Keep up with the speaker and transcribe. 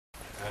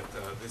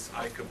this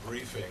ICA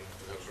briefing,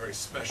 we have a very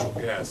special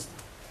guest,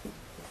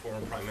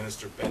 former Prime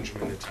Minister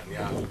Benjamin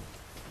Netanyahu.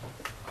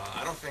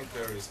 I don't think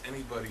there is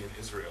anybody in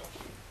Israel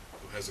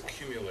who has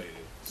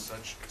accumulated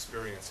such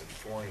experience in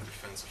foreign and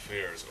defense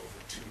affairs over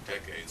 2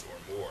 decades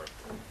or more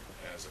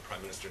as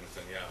Prime Minister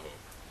Netanyahu,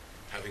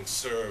 having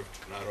served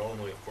not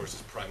only, of course,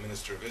 as Prime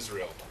Minister of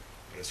Israel,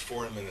 but as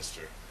Foreign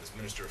Minister, as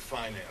Minister of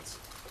Finance,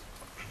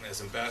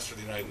 as Ambassador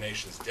to the United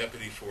Nations,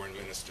 Deputy Foreign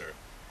Minister,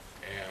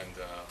 and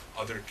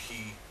other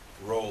key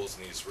roles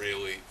in the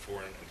Israeli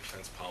foreign and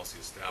defense policy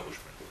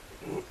establishment.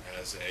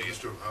 As a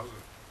Minister of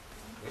Housing.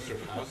 Minister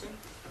of Housing?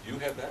 You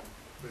had that?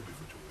 Maybe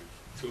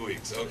for 2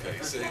 weeks, okay.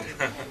 See,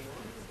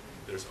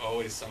 there's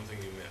always something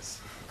you miss.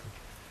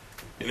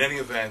 In any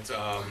event,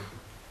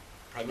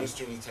 Prime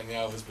Minister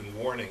Netanyahu has been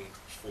warning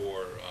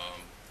for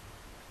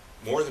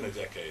more than a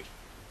decade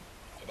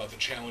about the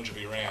challenge of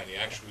Iran. He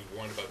actually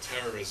warned about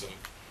terrorism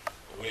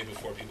way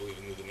before people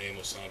even knew the name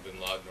Osama bin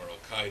Laden or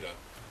Al-Qaeda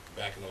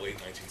back in the late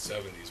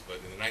 1970s. But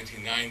in the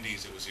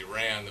 1990s, it was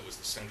Iran that was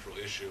the central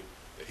issue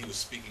that he was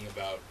speaking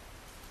about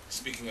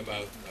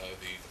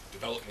the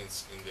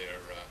developments in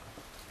their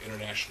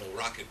international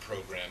rocket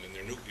program, in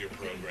their nuclear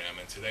program.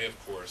 And today, of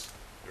course,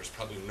 there's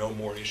probably no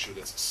more issue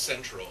that's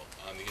central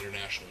on the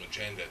international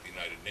agenda at the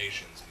United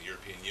Nations, in the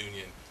European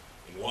Union,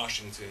 in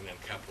Washington, and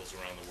capitals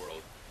around the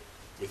world.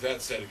 With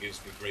that said, it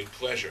gives me great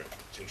pleasure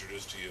to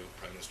introduce to you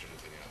Prime Minister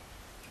Netanyahu.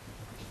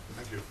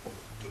 Thank you.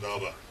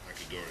 Tadallah. Thank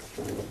you, Dory.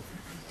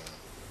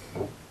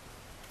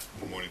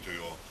 Good morning to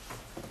you all.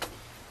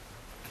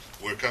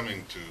 We're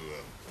coming to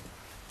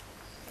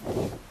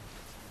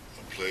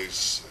a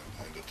place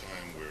and a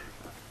time where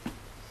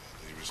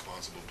the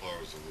responsible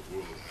powers of the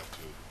world have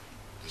to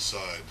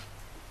decide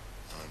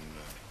on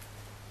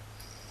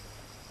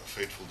a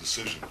fateful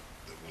decision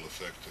that will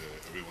affect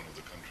every one of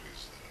the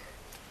countries that are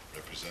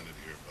represented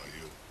here by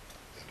you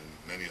and in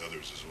many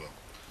others as well.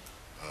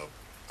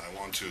 I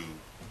want to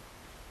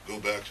go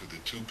back to the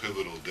 2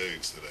 pivotal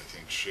dates that I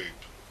think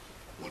shape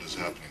what is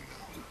happening now.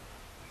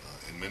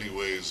 In many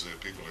ways,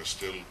 people are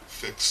still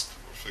fixed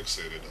or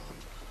fixated on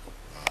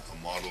a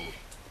model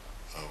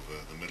of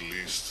the Middle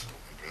East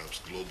and perhaps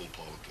global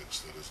politics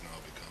that has now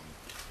become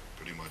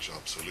pretty much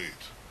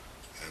obsolete.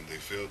 And they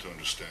fail to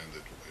understand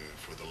that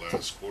for the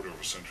last quarter of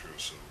a century or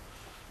so,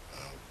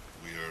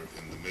 we are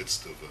in the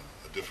midst of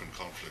a different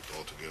conflict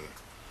altogether.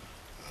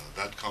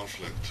 That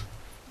conflict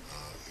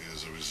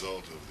is a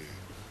result of the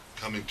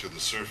coming to the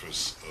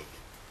surface of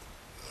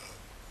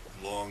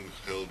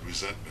long-held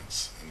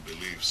resentments and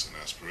beliefs and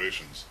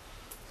aspirations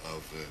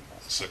of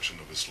a section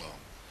of Islam.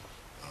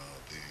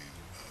 The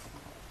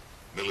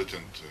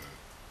militant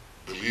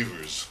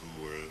believers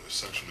who were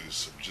essentially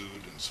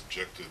subdued and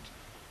subjected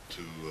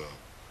to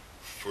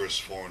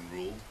first foreign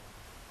rule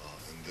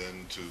and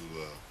then to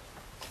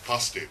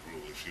apostate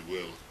rule, if you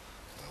will,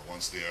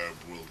 once the Arab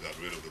world got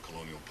rid of the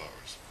colonial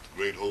powers. The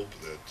great hope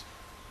that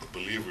the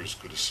believers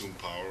could assume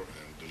power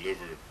and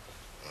deliver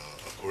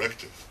a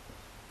corrective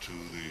to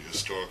the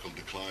historical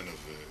decline of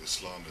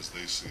Islam as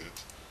they see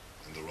it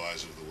and the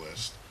rise of the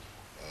West,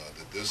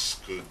 that this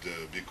could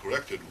be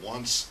corrected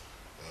once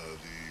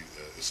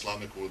the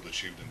Islamic world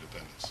achieved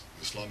independence.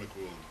 The Islamic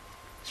world,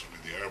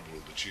 certainly the Arab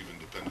world, achieved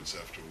independence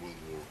after World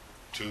War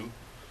II.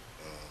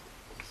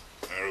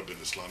 Arab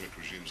and Islamic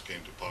regimes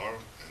came to power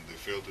and they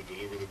failed to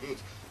deliver the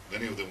goods.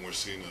 Many of them were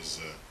seen as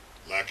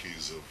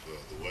lackeys of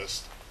the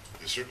West.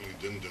 They certainly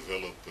didn't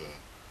develop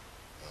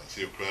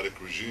theocratic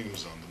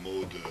regimes on the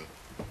mode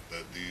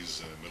that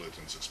these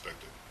militants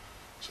expected.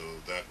 So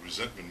that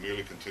resentment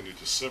merely continued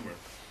to simmer.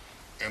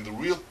 And the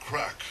real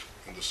crack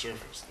in the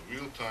surface,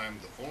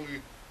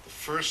 the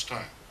first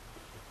time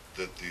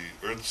that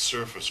the Earth's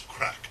surface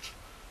cracked,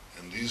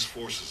 and these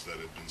forces that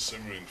had been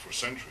simmering for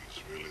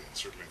centuries, really, and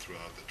certainly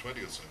throughout the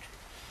 20th century,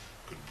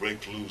 could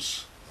break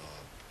loose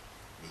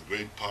with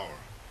great power,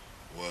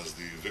 was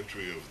the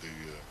victory of the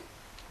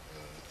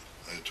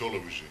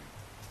Ayatollah regime,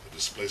 the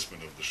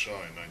displacement of the Shah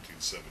in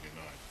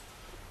 1979.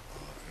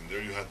 And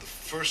there you had the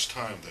first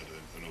time that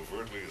an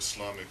overtly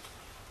Islamic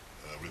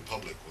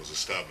republic was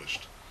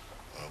established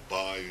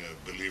by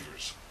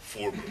believers,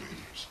 for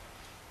believers.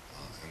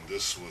 And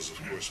this was, of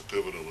course, a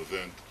pivotal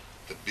event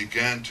that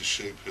began to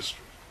shape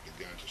history.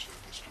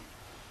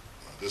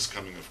 This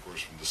coming, of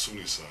course, from the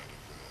Sunni side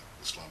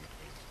of Islamic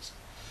militancy.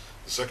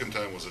 The second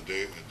time was a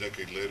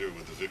decade later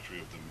with the victory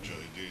of the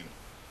Mujahideen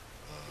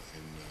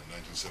in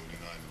 1979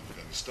 in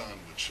Afghanistan,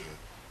 which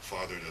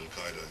fathered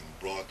Al-Qaeda and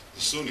brought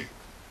the Sunni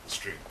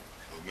stream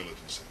of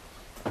militancy.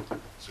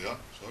 So yeah,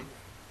 sorry?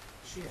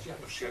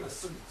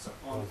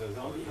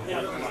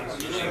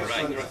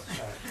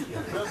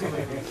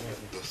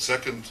 The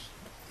second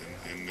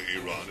in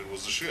Iran, it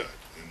was the Shiite.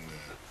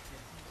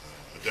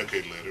 A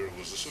decade later, it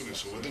was the Sunni.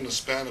 So within a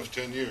span of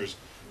 10 years,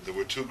 there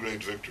were 2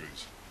 great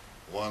victories.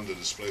 One, the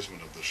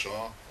displacement of the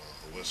Shah,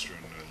 a Western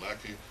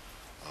lackey,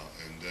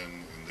 and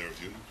then, in their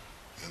view,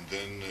 and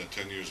then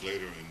 10 years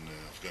later in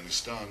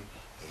Afghanistan,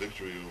 a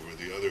victory over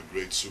the other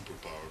great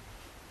superpower,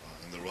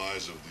 and the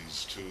rise of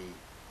these two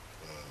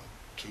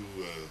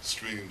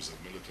streams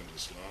of militant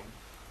Islam,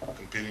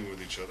 competing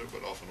with each other,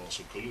 but often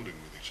also colluding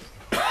with each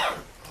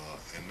other.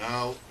 And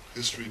now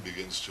history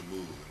begins to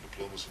move, and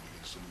diplomacy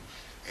begins to move.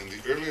 And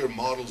the earlier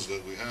models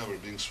that we have are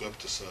being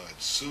swept aside.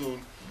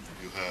 Soon,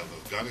 you have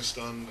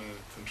Afghanistan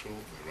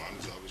controlled, Iran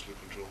is obviously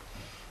controlled,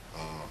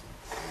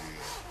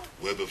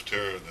 the web of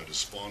terror that is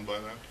spawned by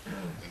that,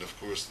 and of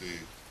course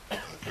the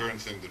current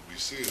thing that we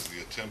see is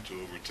the attempt to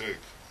overtake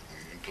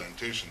the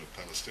implantation of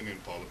Palestinian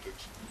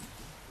politics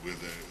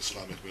with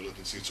Islamic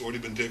militancy. It's already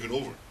been taken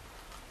over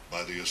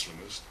by the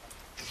Islamists.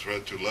 The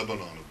threat to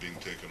Lebanon of being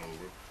taken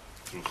over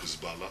through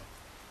Hezbollah,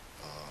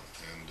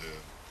 and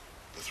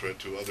the threat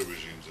to other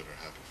regimes that are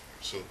happening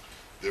here. So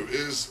there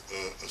is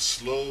a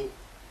slow,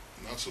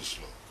 not so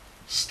slow,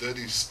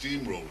 steady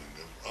steamrolling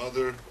of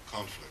other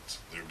conflicts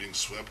that are being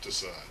swept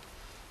aside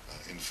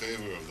in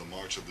favor of the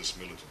march of this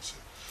militancy.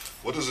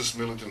 What does this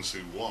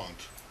militancy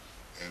want,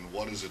 and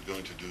what is it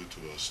going to do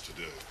to us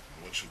today?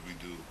 And what should we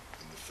do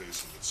in the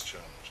face of its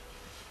challenge?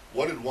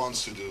 What it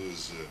wants to do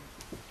is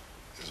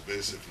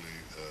basically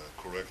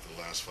correct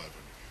the last 500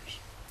 years.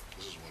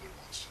 This is what it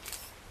wants to do.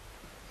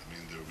 I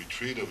mean, the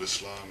retreat of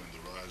Islam and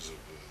the rise of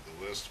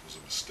the West was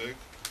a mistake.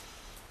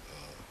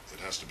 It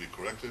has to be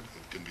corrected.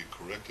 It can be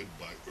corrected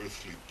by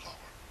earthly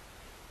power.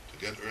 To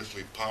get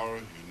earthly power,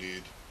 you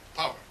need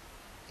power.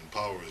 And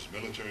power is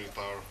military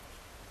power,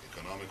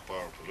 economic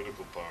power,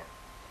 political power.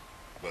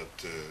 But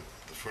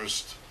the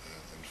first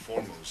and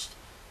foremost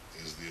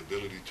is the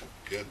ability to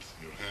get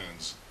your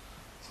hands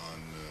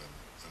on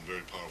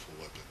very powerful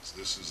weapons.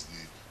 This is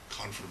the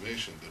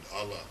confirmation that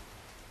Allah,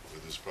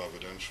 with His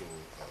providential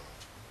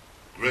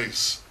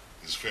grace,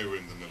 is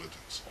favoring the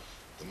militants.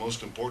 The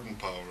most important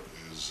power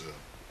is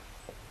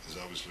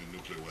obviously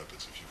nuclear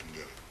weapons, if you can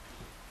get it.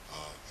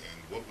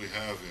 And what we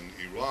have in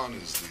Iran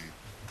is the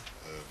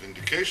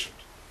vindication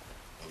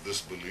of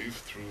this belief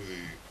through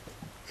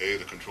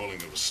the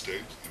controlling of a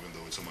state, even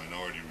though it's a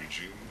minority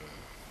regime,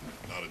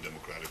 not a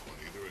democratic one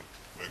either. It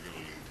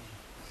regularly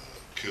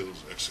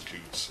kills,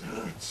 executes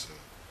its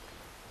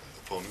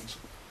opponents,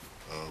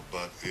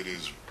 but it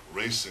is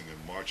racing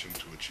and marching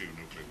to achieve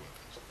nuclear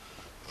weapons.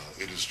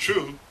 It is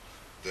true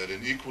that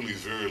an equally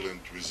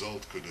virulent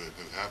result could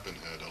have happened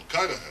had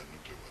Al-Qaeda had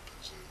nuclear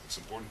weapons. It's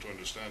important to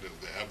understand that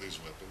if they have these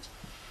weapons,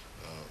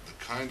 the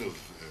kind of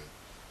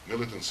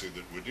militancy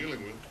that we're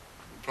dealing with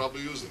would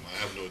probably use them. I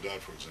have no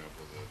doubt, for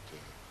example,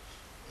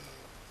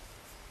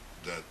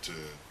 that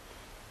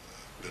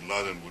bin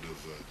Laden would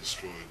have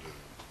destroyed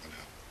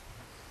Manhattan,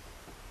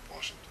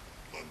 Washington,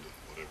 London,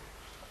 whatever,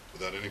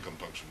 without any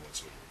compunction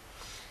whatsoever.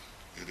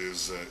 It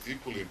is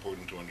equally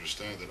important to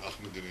understand that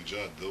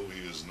Ahmadinejad, though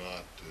he is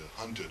not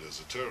hunted as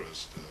a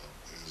terrorist,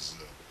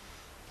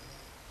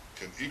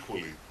 can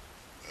equally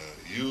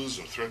use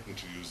or threaten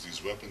to use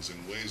these weapons in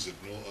ways that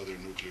no other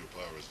nuclear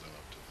power has done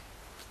up to them.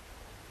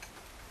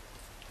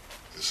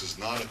 This is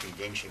not a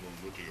conventional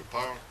nuclear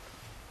power.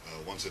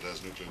 Once it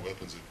has nuclear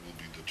weapons, it will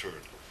be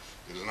deterred.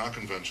 It is not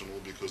conventional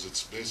because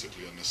it's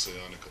basically a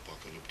messianic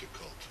apocalyptic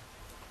cult.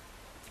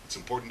 It's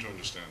important to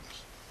understand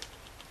this.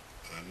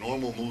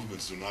 Normal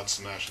movements do not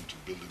smash into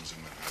buildings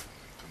in Manhattan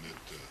and commit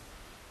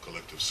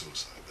collective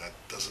suicide. That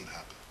doesn't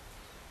happen.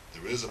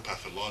 There is a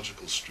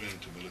pathological strain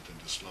to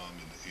militant Islam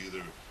in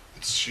either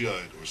its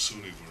Shiite or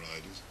Sunni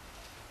varieties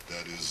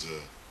that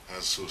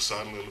has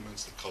suicidal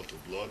elements, the cult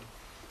of blood,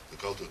 the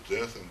cult of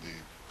death, and the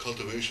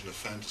cultivation of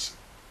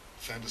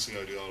fantasy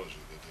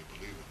ideology that they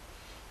believe in.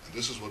 And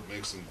this is what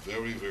makes them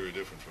very, very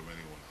different from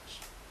anyone else.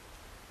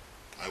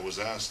 I was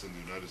asked in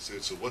the United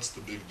States, so what's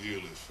the big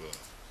deal if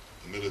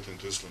the militant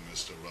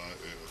Islamists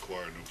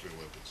acquire nuclear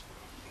weapons?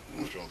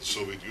 After all, the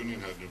Soviet Union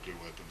had nuclear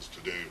weapons.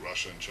 Today,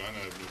 Russia and China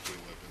have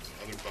nuclear weapons, and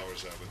other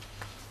powers have it.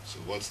 So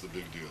what's the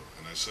big deal?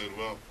 And I said,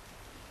 well,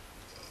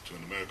 to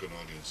an American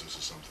audience, this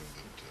is something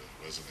that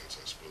resonates,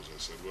 I suppose. I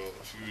said, well,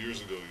 a few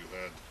years ago, you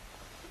had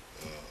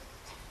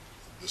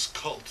this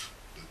cult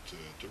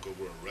that took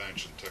over a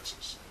ranch in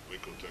Texas,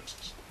 Waco,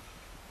 Texas.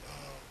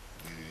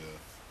 The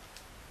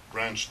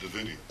Branch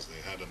Davidians,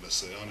 they had a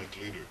messianic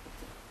leader,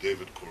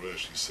 David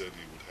Koresh. He said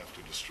he would have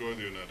to destroy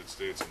the United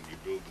States and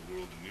rebuild the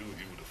world anew.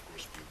 He would, of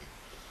course, be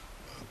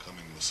the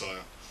coming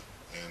Messiah.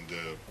 And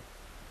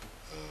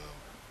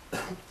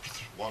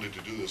wanted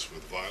to do this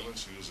with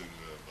violence, using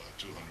about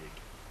 200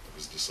 of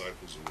his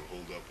disciples who were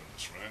holed up in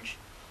this ranch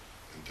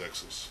in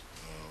Texas,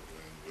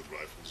 and with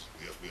rifles.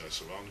 The FBI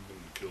surrounded them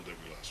and killed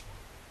every last one.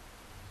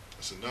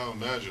 I said, now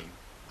imagine,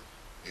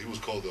 he was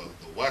called the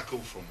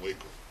wacko from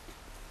Waco,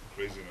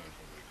 crazy man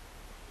from Waco.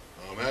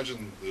 Now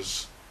imagine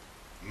this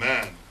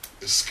man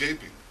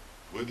escaping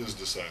with his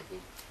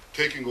disciples,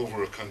 taking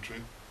over a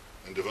country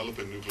and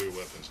developing nuclear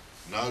weapons.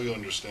 Now you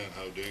understand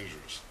how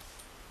dangerous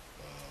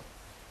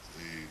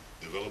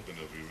the development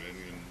of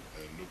Iranian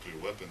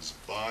nuclear weapons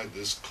by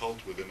this cult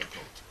within a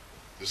cult.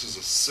 This is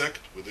a sect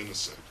within a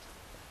sect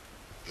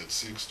that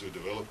seeks to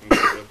develop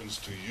nuclear weapons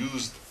to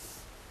use them.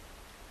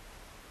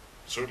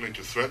 Certainly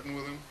to threaten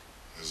with them,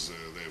 as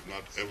they have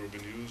not ever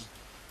been used,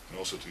 and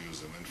also to use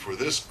them. And for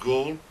this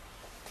goal,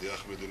 the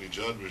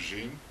Ahmadinejad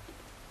regime,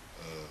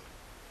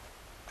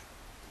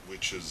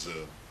 which is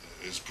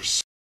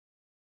pursuing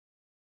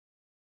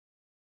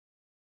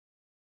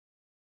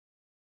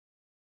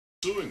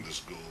pursuing this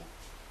goal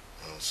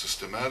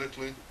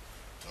systematically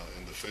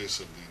in the face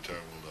of the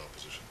entire world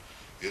opposition.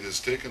 It has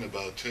taken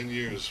about 10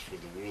 years for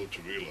the world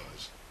to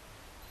realize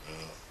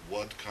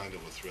what kind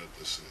of a threat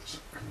this is.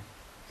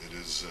 It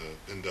has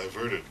been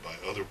diverted by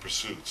other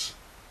pursuits,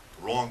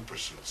 wrong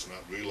pursuits,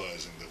 not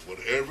realizing that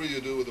whatever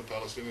you do with the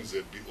Palestinians,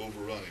 they'd be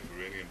overrun if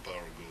Iranian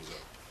power goes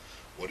up.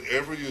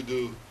 Whatever you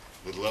do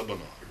with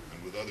Lebanon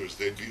and with others,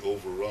 they'd be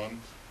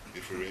overrun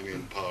if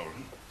Iranian power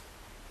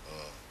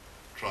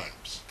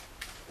triumphs.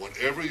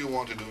 Whatever you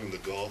want to do in the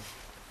Gulf,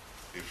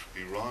 if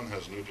Iran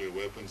has nuclear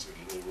weapons,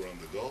 it'll overrun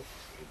the Gulf.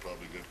 It'll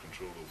probably get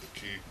control of the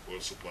key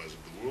oil supplies of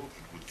the world.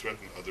 It would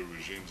threaten other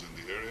regimes in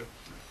the area.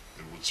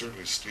 It would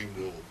certainly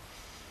steamroll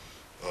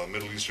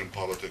Middle Eastern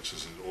politics,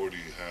 as it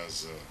already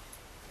has.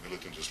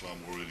 Militant Islam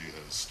already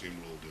has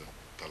steamrolled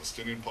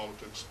Palestinian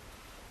politics.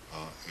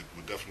 It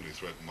would definitely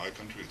threaten my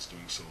country. It's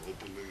doing so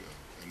openly,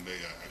 and may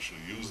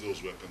actually use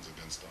those weapons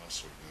against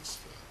us or against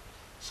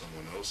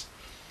someone else.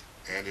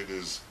 And it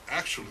is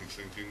actually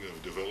thinking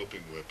of developing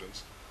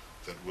weapons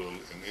that will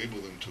enable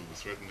them to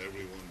threaten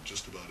everyone,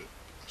 just about it.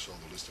 I saw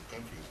the list of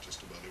countries,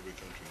 just about every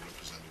country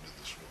represented in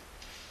this room.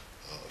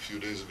 A few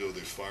days ago,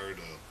 they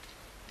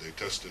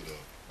tested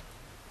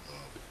an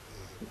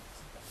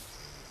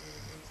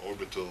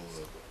orbital,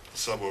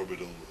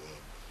 suborbital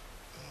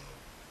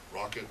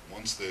rocket.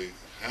 Once they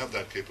have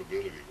that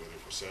capability, whether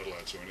for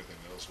satellites or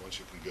anything else, once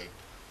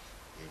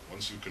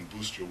you can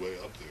boost your way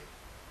up there,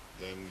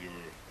 then you're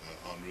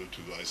en route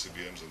to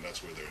ICBMs, and that's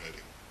where they're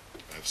heading.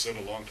 I've said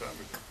a long time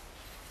ago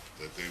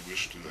that they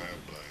wish to have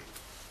by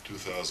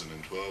 2012,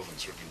 and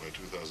certainly by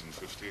 2015,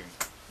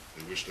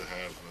 they wish to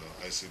have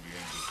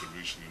ICBMs that could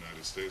reach the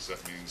United States.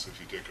 That means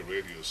if you take a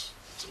radius,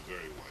 it's a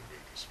very wide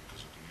radius, because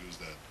you can use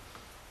that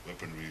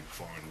weaponry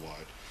far and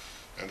wide.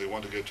 And they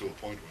want to get to a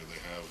point where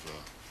they have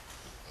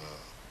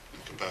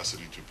the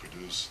capacity to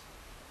produce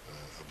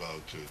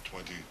about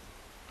 20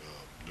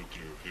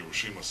 nuclear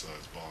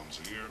Hiroshima-sized bombs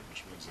a year,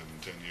 which means that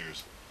in 10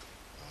 years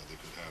they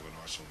could have an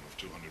arsenal of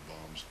 200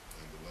 bombs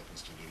and the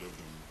weapons to deliver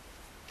them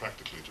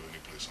practically to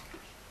any place on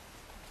Earth.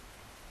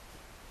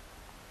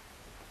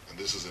 And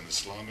this is an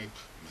Islamic,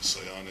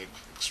 messianic,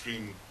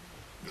 extreme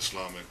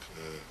Islamic,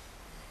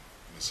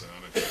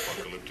 messianic,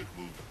 apocalyptic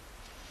movement.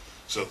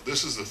 So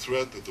this is the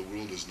threat that the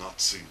world has not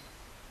seen.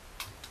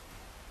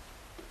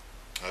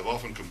 I've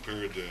often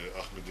compared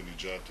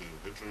Ahmadinejad to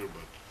Hitler,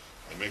 but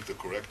I make the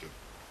corrective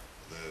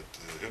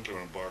that Hitler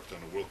embarked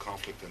on a world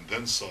conflict and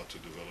then sought to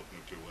develop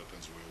nuclear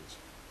weapons, whereas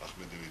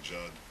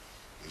Ahmadinejad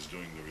is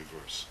doing the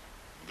reverse.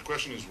 And the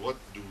question is, what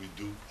do we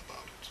do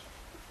about it?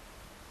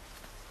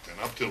 And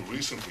up till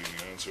recently,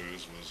 the answer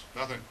was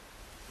nothing.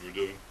 We were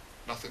doing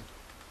nothing.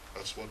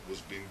 That's what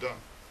was being done.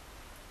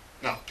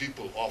 Now,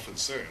 people often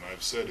say, and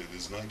I've said it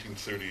is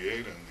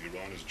 1938 and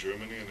Iran is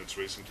Germany and it's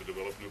racing to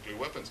develop nuclear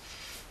weapons.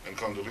 And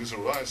Condoleezza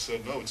Rice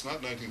said, no, it's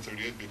not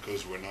 1938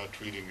 because we're not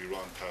treating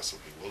Iran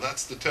passively. Well,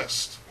 that's the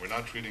test. We're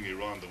not treating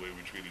Iran the way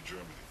we treated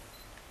Germany.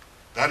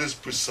 That is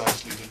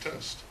precisely the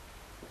test.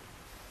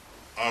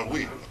 Are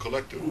we, a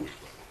collective we,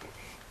 rather,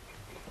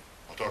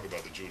 I'll talk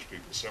about the Jewish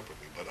people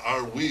separately, but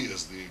are we,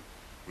 as the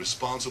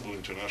responsible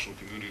international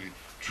community,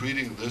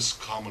 treating this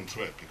common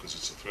threat, because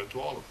it's a threat to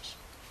all of us,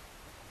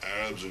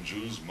 Arabs and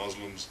Jews,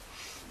 Muslims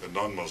and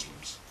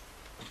non-Muslims.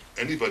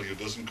 Anybody who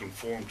doesn't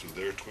conform to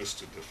their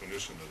twisted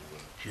definition of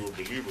a pure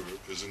believer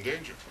is in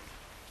danger.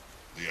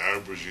 The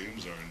Arab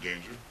regimes are in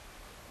danger.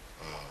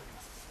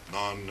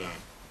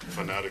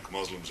 Non-fanatic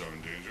Muslims are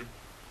in danger.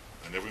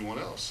 And everyone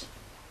else.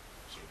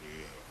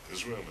 Certainly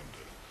Israel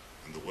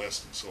and the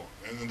West and so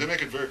on. And they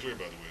make it very clear,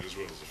 by the way,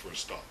 Israel is the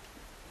first stop.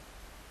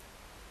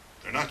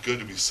 They're not going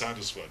to be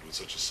satisfied with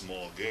such a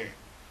small gain.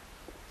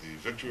 The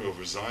victory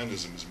over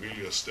Zionism is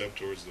merely a step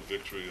towards the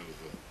victory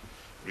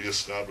of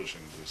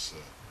reestablishing this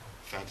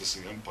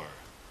fantasy empire.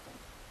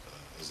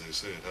 As they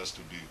say, it has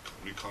to be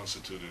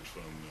reconstituted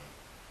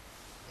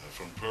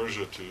from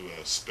Persia to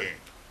Spain,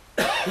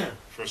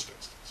 first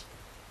instance.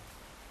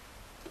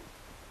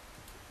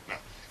 Now,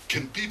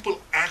 can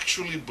people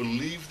actually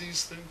believe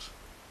these things?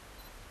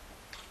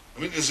 I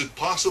mean, is it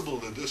possible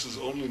that this is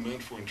only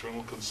meant for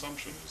internal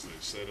consumption, as they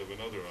said of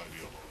another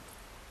ideologue?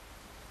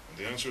 And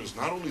the answer is,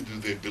 not only do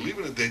they believe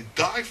in it, they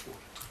die for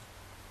it.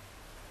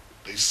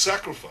 They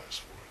sacrifice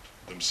for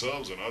it,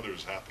 themselves and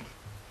others happily.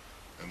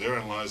 And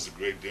therein lies the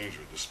great danger.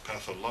 This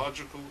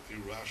pathological,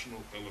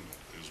 irrational element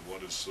is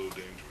what is so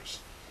dangerous.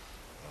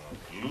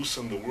 Loose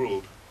in the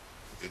world,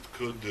 it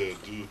could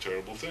do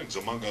terrible things.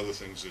 Among other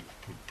things, it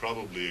would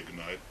probably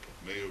ignite,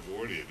 may have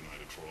already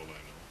ignited for all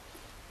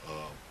I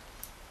know,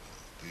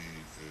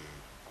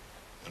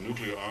 a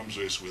nuclear arms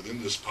race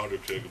within this powder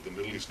keg of the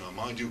Middle East. Now,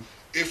 mind you,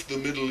 if the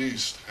Middle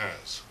East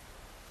has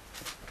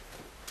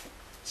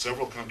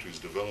several countries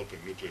developing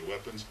nuclear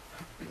weapons,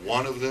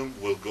 one of them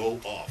will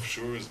go off,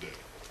 sure as day.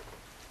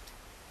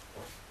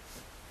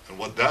 And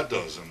what that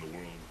does in the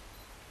world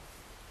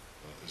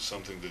is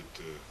something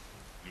that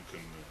you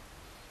can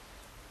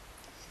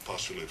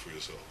postulate for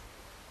yourself.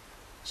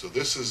 So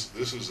this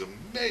is a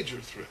major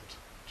threat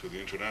to the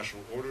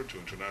international order, to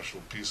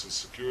international peace and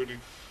security,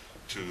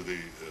 to the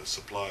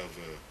supply of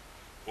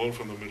oil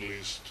from the Middle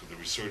East, to the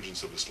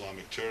resurgence of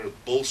Islamic terror,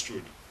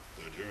 bolstered,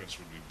 the adherence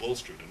would be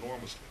bolstered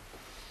enormously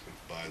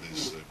by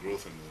this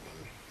growth in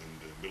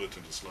the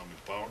militant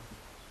Islamic power.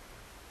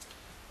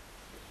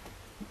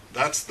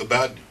 That's the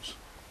bad news.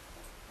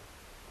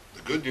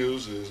 The good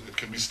news is it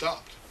can be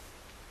stopped.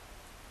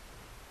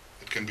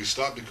 It can be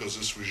stopped because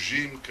this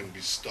regime can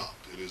be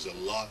stopped. It is a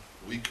lot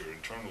weaker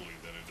internally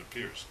than it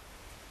appears.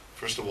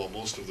 First of all,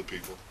 most of the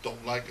people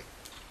don't like it.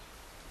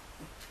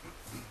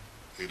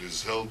 It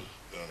is held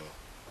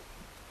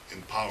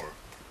in power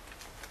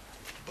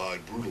by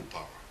brutal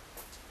power.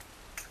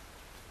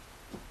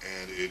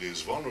 And it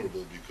is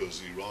vulnerable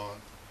because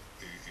Iran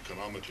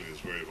economically is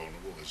very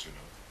vulnerable, as you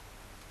know.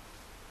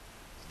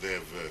 They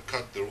have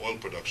cut their oil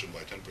production by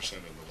 10% in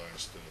the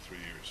last 3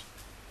 years.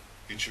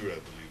 Each year, I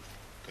believe,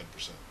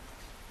 10%.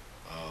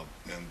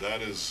 And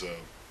that is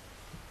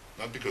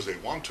not because they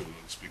want to,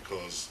 it's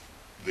because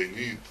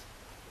they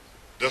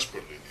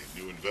desperately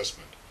need new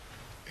investment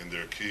in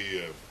their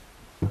key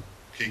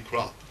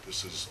crop.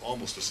 This is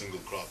almost a single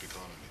crop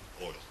economy,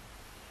 oil.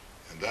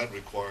 And that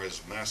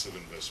requires massive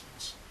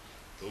investments.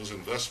 Those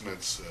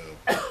investments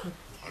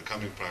are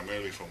coming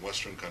primarily from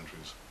Western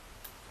countries,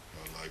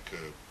 like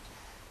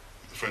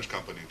the French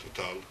company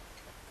Total.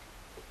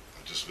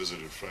 I just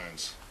visited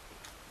France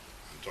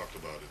and talked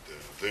about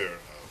it there.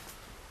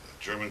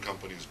 German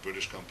companies,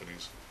 British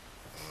companies,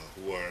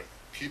 who are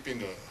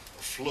keeping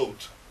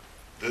afloat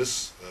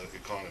this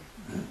economy.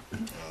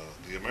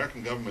 The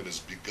American government has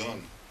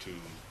begun to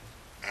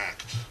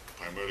act,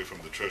 primarily from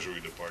the Treasury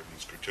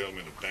Department's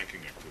curtailment of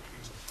banking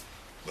activities.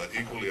 But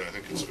equally, I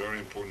think it's very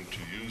important to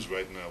use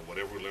right now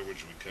whatever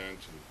leverage we can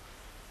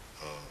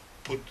to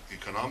put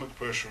economic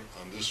pressure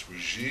on this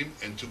regime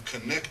and to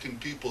connect in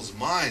people's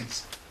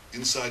minds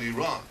inside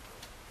Iran.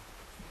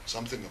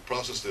 A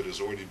process that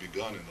has already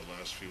begun in the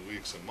last few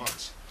weeks and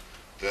months,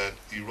 that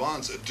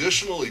Iran's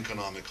additional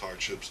economic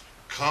hardships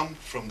come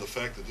from the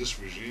fact that this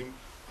regime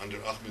under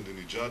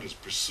Ahmadinejad is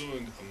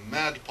pursuing a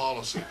mad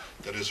policy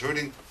that is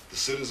hurting the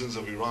citizens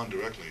of Iran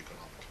directly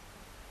economically.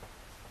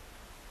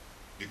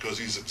 Because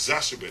he's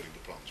exacerbating the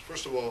problems.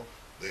 First of all,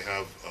 they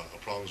have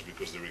problems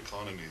because their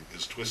economy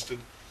is twisted,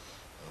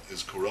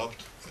 is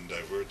corrupt, and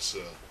diverts,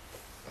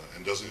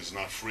 and is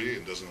not free,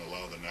 and doesn't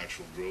allow the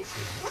natural growth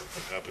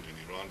that happened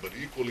in Iran. But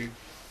equally,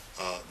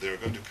 they're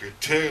going to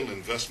curtail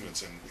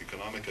investments and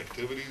economic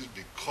activities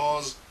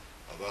because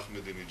of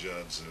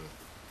Ahmadinejad's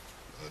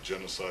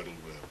genocidal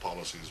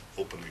policies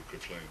openly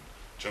proclaimed.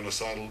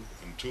 Genocidal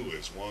in two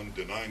ways. One,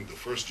 denying the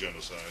first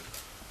genocide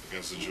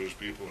against the Jewish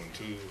people, and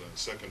two,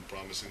 second,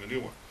 promising a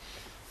new one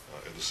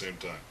at the same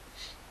time.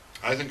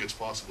 I think it's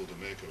possible to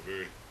make a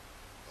very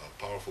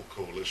powerful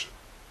coalition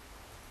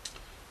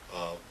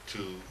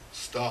to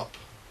stop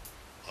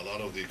a lot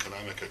of the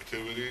economic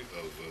activity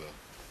of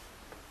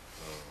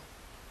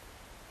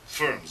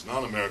firms,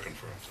 non-American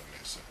firms, I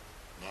may say,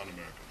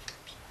 non-American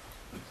firms.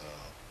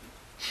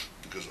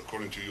 Because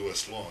according to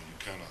U.S. law, you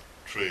cannot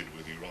trade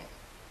with Iran.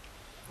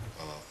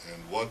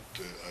 And what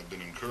I've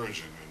been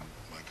encouraging in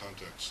my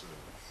contacts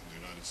in the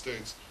United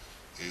States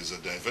is a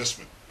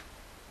divestment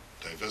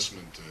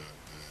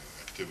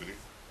activity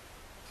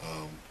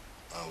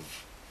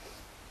of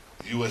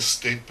U.S.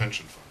 state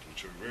pension funds,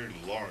 which are a very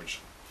large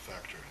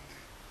factor in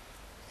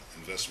the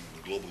investment,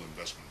 the global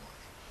investment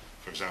market.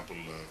 For example,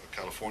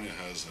 California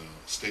has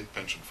a state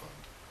pension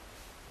fund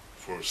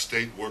for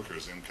state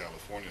workers in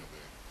California.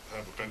 They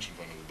have a pension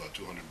fund of about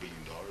 $200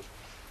 billion.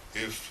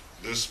 If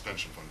this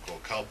pension fund,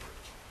 called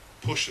CalPERS,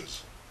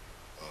 pushes,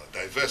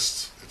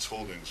 divests its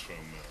holdings from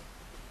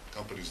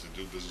companies that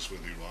do business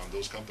with Iran,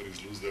 those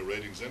companies lose their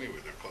ratings anyway.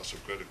 Their cost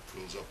of credit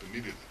goes up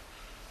immediately.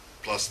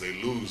 Plus, they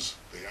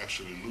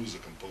actually lose a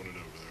component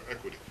of their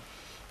equity,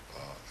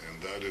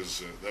 and that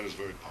is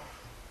very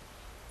powerful.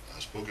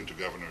 I've spoken to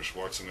Governor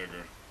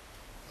Schwarzenegger,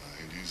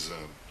 and he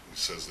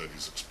says that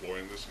he's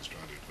exploring this. He's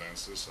trying to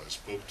advance this. I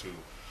spoke to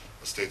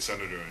a state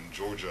senator in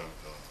Georgia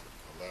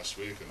last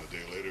week, and a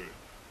day later,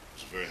 I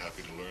was very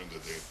happy to learn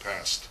that they had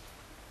passed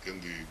in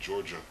the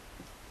Georgia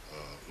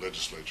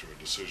legislature a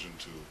decision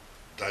to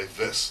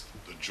divest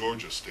the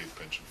Georgia State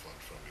Pension Fund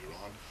from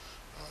Iran.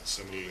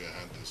 Similarly, I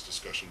had this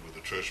discussion with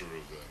the treasurer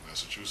of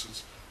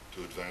Massachusetts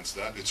to advance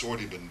that. It's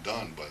already been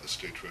done by the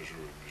state treasurer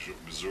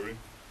of Missouri.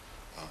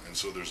 And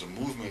so there's a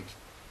movement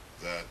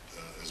that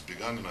has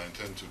begun, and I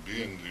intend to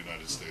be in the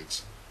United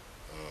States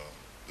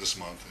this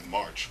month, in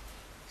March,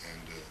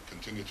 and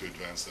continue to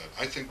advance that.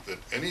 I think that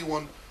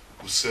anyone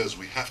who says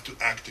we have to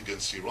act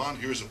against Iran,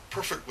 here's a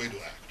perfect way to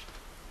act.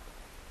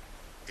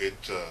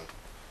 It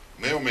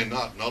may or may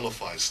not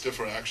nullify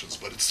stiffer actions,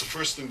 but it's the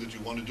first thing that you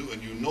want to do,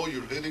 and you know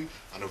you're hitting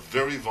on a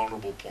very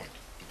vulnerable point,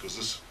 because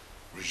this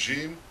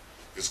regime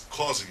is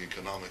causing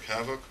economic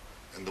havoc,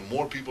 and the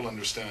more people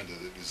understand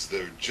that it is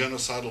their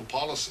genocidal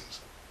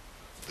policies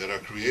that are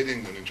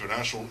creating an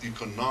international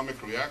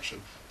economic reaction,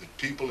 that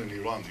people in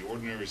Iran, the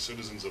ordinary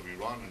citizens of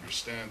Iran,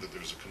 understand that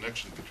there's a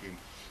connection between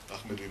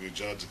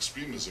Ahmadinejad's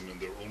extremism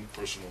and their own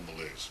personal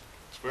malaise.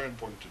 It's very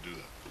important to do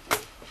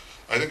that.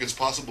 I think it's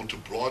possible to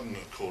broaden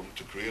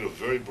to create a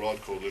very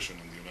broad coalition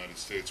in the United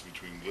States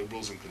between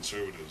liberals and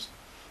conservatives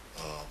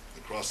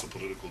across the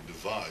political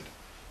divide,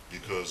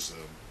 because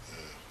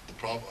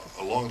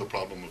along the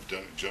problem of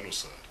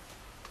genocide.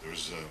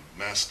 There's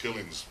mass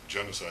killings,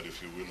 genocide,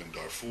 if you will, in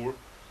Darfur,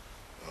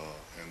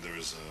 and there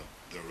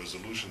are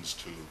resolutions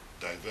to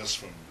divest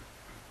from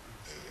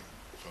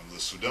the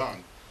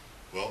Sudan.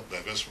 Well,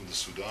 divest from the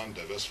Sudan,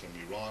 divest from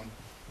Iran.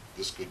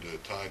 This could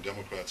tie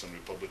Democrats and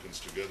Republicans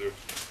together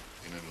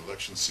in an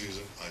election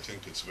season. I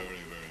think it's very,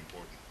 very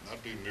important. Not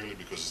merely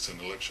because it's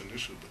an election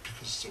issue, but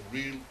because it's a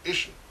real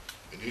issue,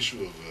 an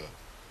issue of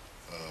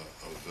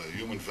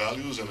human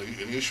values and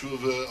an issue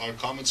of our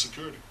common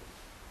security.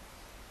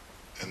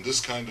 And this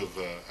kind of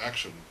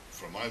action,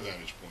 from my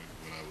vantage point,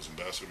 when I was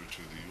ambassador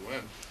to the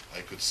UN,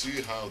 I could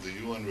see how the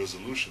UN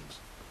resolutions,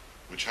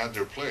 which had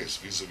their place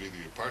vis-a-vis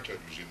the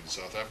apartheid regime in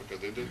South Africa,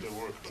 they did their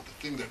work. But the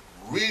thing that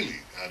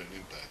really had an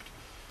impact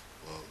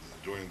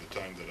during the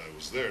time that I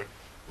was there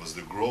was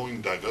the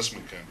growing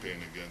divestment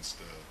campaign against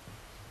the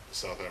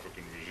South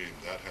African regime.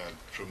 That had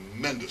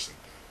tremendous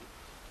impact.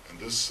 And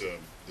this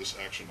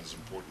action is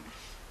important.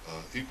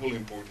 Equally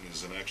important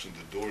is an action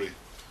that Dori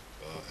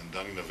and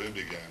Dani Nave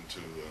began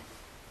to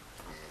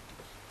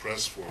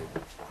press for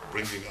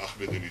bringing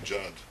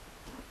Ahmadinejad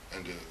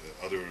and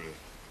other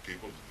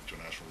people,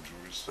 international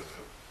juries, a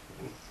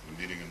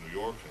meeting in New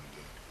York, and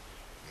we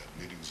had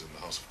meetings in the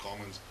House of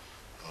Commons,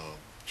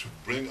 to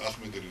bring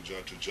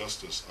Ahmadinejad to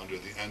justice under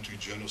the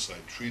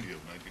Anti-Genocide Treaty of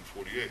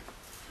 1948.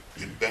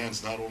 It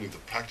bans not only the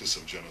practice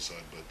of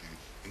genocide, but the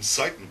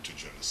incitement to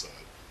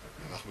genocide.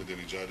 And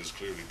Ahmadinejad is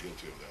clearly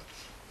guilty of that.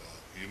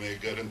 You may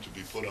get him to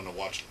be put on a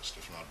watch list,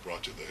 if not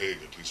brought to The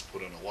Hague, at least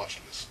put on a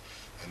watch list.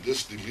 And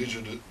this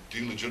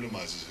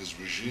delegitimizes his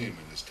regime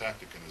and his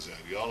tactic and his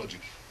ideology,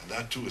 and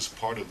that too is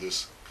part of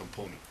this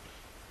component.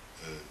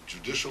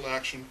 Judicial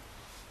action,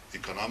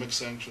 economic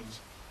sanctions,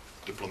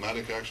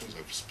 diplomatic actions.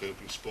 I've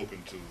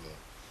spoken to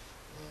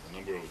a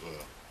number of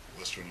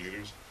Western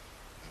leaders,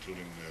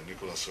 including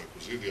Nicolas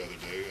Sarkozy the other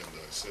day, and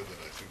I said that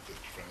I think that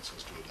France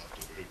has to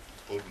adopt a very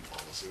potent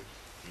policy. It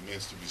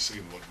remains to be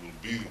seen what will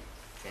be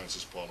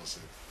France's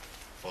policy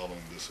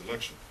following this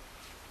election.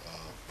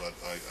 But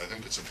I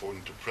think it's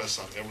important to press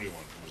on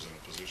everyone who is in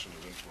a position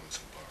of influence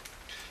and power.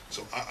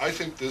 So I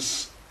think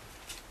this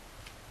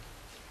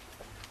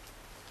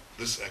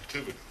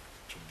activity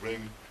to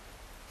bring,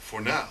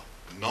 for now,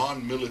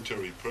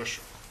 non-military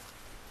pressure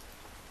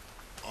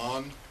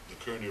on the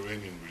current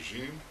Iranian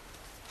regime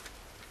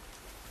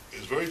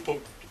is very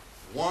potent.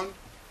 One,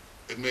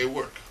 it may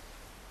work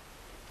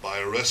by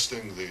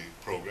arresting the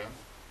program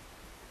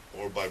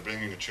or by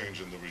bringing a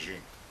change in the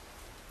regime.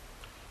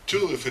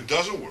 Two, if it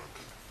doesn't work,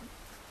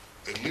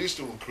 at least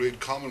it will create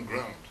common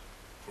ground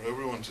for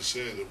everyone to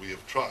say that we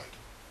have tried.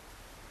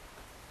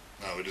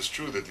 Now, it is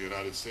true that the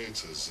United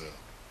States has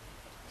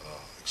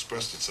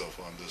expressed itself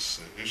on this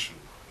issue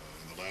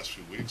in the last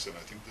few weeks, and I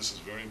think this is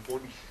very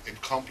important.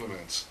 It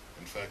complements,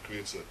 in fact,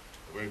 creates a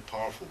very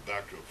powerful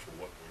backdrop for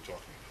what we're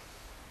talking about.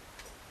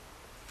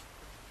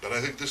 But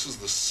I think this is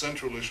the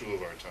central issue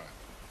of our time.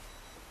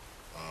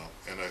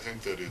 And I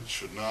think that it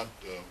should not,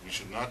 we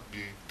should not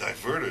be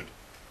diverted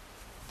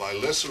by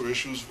lesser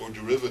issues or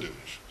derivative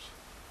issues.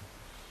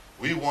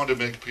 We want to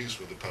make peace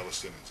with the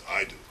Palestinians.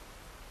 I do.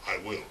 I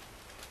will.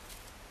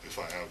 If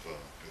I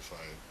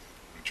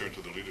return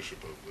to the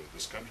leadership of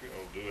this country, I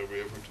will do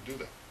every effort to do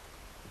that.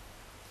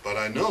 But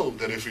I know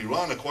that if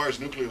Iran acquires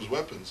nuclear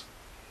weapons,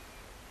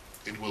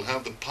 it will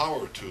have the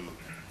power to,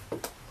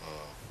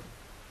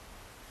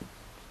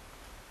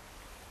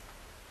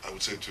 I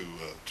would say, to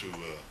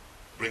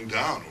bring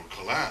down or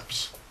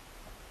collapse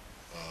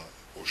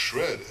or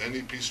shred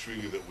any peace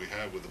treaty that we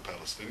have with the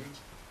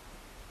Palestinians.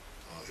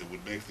 It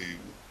would make the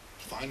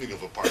finding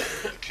of a partner,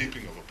 the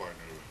keeping of a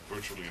partner,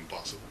 virtually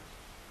impossible,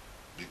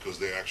 because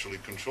they actually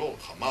control.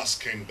 Hamas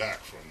came back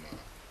from,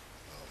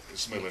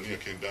 Ismail Haniyeh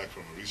came back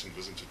from a recent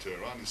visit to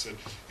Tehran. He said,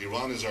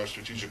 Iran is our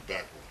strategic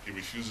backbone. He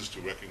refuses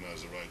to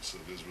recognize the rights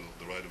of Israel,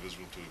 the right of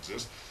Israel to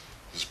exist.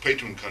 His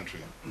patron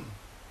country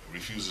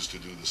refuses to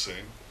do the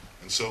same.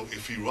 And so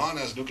if Iran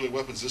has nuclear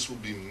weapons, this will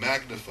be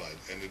magnified,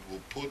 and it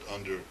will put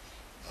under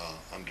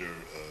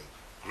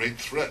great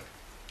threat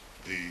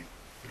it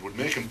would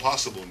make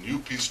impossible new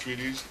peace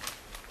treaties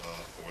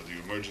or the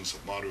emergence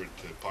of moderate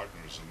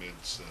partners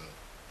amidst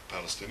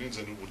Palestinians,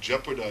 and it would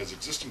jeopardize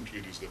existing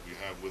treaties that we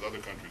have with other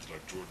countries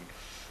like Jordan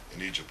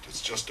and Egypt.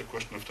 It's just a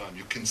question of time.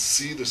 You can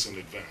see this in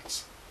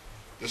advance.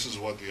 This is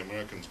what the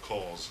Americans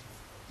call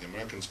in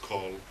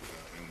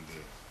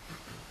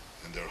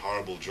their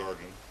horrible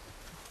jargon,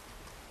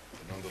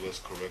 but nonetheless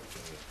correct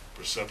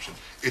perception.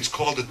 It's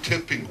called a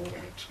tipping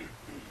point.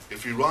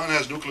 If Iran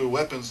has nuclear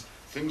weapons,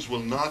 things will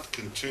not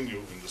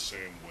continue in the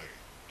same way.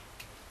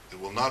 It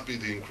will not be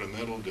the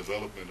incremental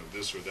development of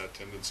this or that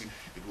tendency.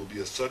 It will be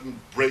a sudden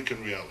break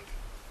in reality,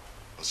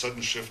 a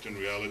sudden shift in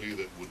reality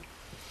that would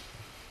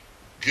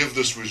give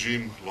this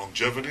regime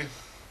longevity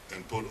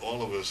and put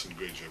all of us in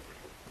great jeopardy.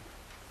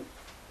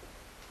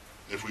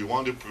 If we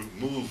want to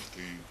move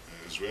the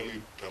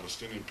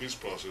Israeli-Palestinian peace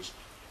process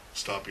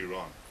stop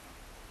Iran.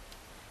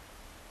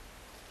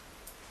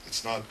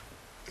 It's not,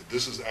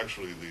 this is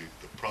actually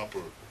the proper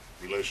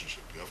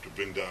relationship. You have to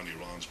bring down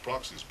Iran's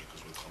proxies,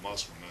 because with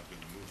Hamas we're not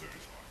going to move very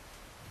far.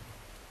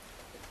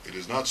 It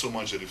is not so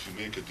much that if you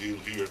make a deal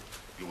here,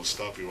 you will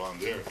stop Iran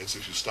there. It's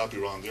if you stop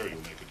Iran there,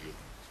 you'll make a deal.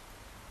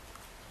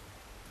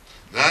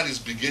 That is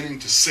beginning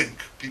to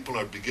sink. People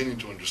are beginning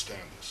to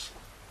understand this.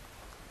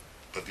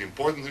 But the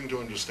important thing to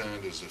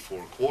understand is that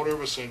for a quarter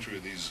of a century,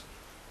 this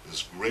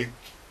great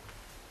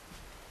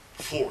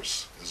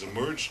force has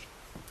emerged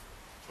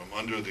from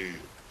under the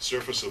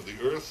surface of the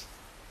earth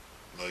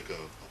like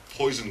a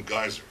poison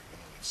geyser.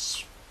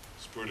 It's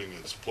spurting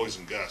its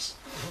poison gas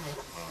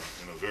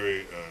in a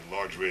very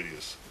large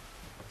radius.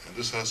 And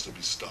this has to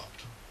be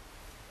stopped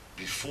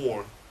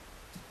before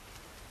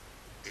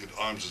it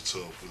arms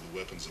itself with the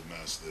weapons of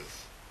mass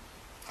death.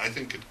 I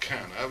think it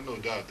can. I have no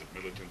doubt that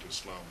militant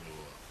Islam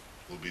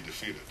will be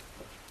defeated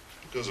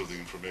because of the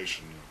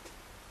information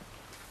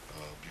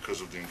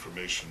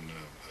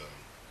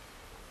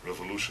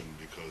revolution,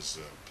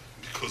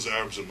 because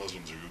Arabs and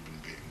Muslims are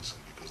human beings,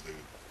 and because they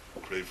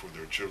crave for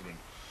their children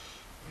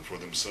and for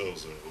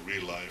themselves a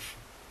real life,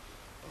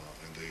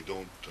 and they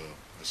don't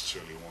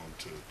necessarily want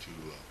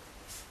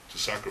to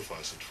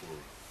sacrifice it for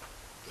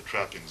the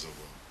trappings of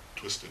a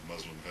twisted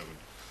Muslim heaven.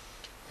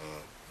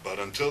 But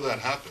until that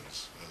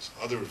happens, as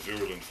other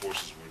virulent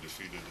forces were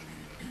defeated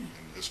in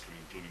history,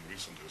 including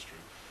recent history,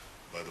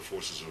 by the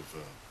forces of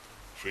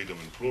freedom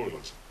and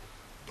pluralism,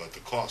 but the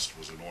cost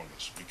was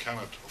enormous. We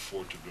cannot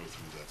afford to go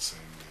through that same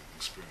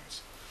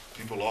experience.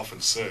 People often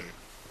say,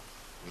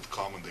 with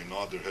calm, they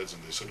nod their heads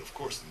and they said, of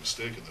course, the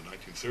mistake in the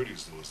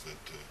 1930s was that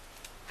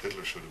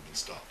Hitler should have been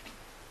stopped,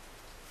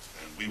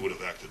 and we would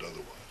have acted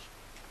otherwise.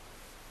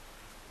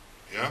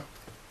 Yeah?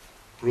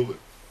 Prove it.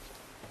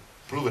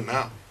 Prove it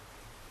now.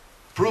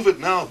 Prove it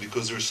now,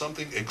 because there's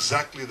something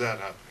exactly that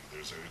happening.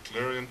 There's a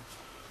Hitlerian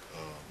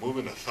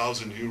movement, a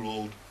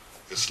 1,000-year-old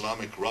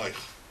Islamic Reich,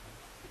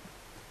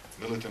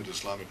 militant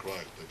Islamic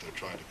Reich that they're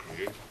trying to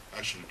create,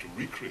 actually to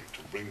recreate,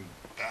 to bring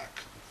back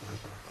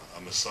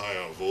a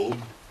Messiah of old,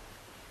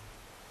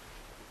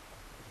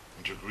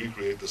 and to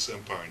recreate this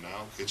empire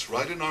now. It's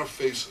right in our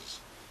faces.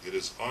 It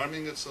is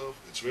arming itself,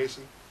 it's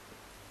racing.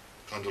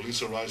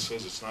 Condoleezza Rice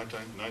says it's not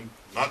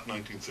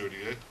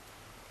 1938.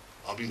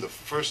 I'll be the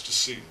first to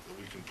see that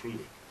we can prove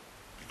it,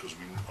 because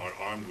we are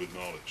armed with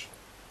knowledge.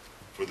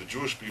 For the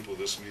Jewish people,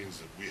 this means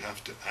that we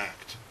have to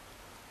act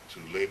to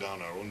lay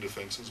down our own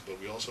defenses, but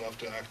we also have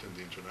to act in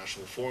the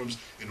international forums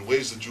in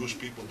ways the Jewish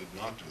people did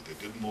not do. They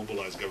didn't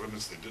mobilize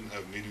governments. They didn't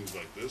have meetings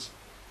like this.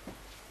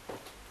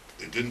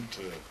 They didn't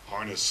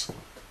harness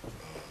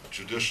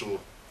judicial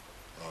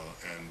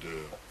and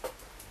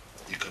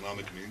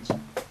economic means. And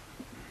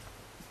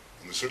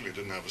they certainly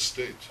didn't have a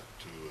state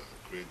to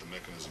create the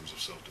mechanisms of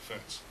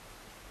self-defense.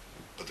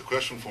 But the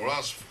question for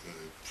us,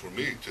 for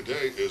me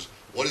today, is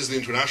what is the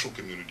international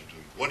community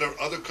doing? What are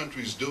other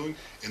countries doing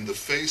in the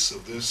face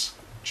of this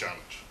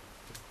challenge?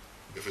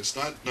 If it's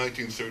not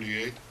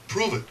 1938,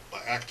 prove it by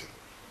acting.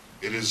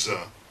 It is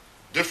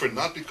different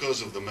not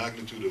because of the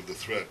magnitude of the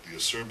threat, the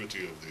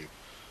acerbity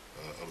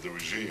of the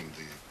regime,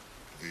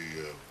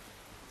 the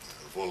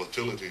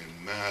volatility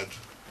and mad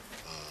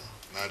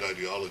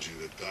ideology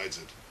that guides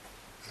it,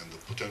 and the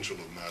potential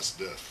of mass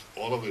death.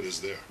 All of it is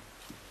there.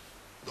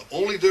 The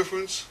only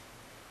difference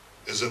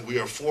is that we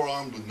are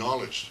forearmed with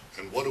knowledge.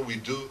 And what do we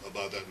do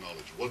about that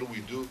knowledge? What do we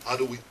do? How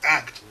do we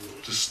act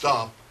to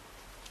stop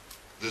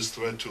this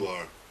threat to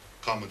our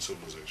common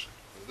civilization?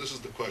 And this is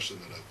the question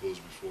that I pose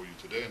before you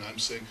today, and I'm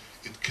saying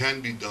it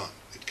can be done.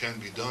 It can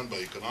be done by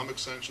economic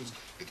sanctions.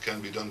 It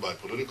can be done by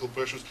political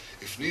pressures.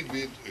 If need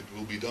be, it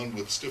will be done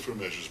with stiffer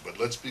measures. But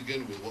let's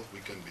begin with what we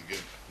can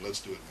begin.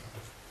 Let's do it now.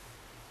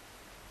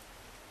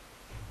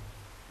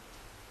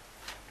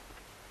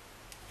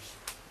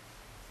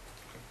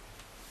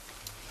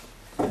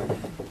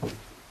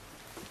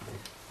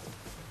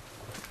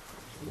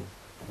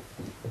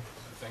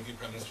 Thank you,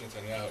 Prime Minister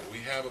Netanyahu. We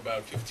have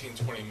about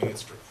 15-20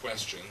 minutes for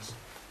questions.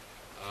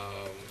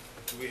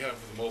 Do we have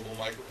the mobile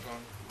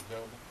microphone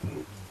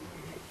available?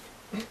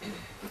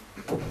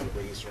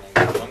 Bring this around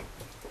the front.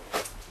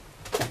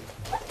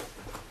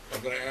 What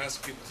I'm going to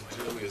ask people to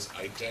do is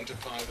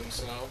identify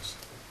themselves,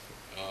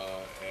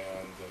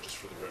 and just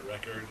for the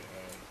record.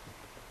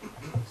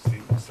 And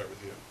Steve, we'll start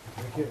with you.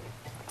 Thank you.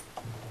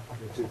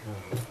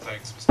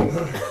 Thanks, Mr.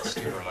 Mayor.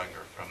 Steve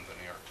Erlanger from the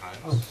New York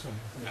Times. Oh, sorry.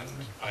 And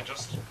I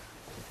just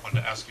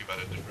wanted to ask you about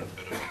a different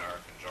bit of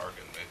American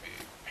jargon, maybe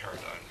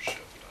paradigm shift.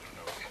 I don't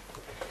know.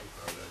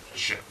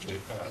 Shift.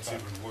 That's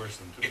even worse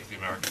than If the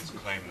Americans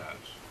claim that.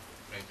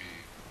 Maybe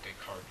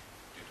Descartes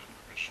did it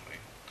originally.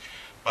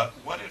 But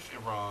what if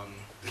Iran...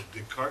 Did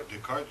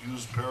Descartes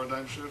use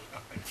paradigm shift? I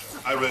think so.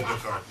 I read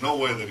Descartes. No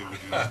way that he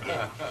would use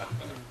that.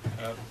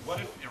 What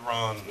if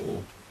Iran,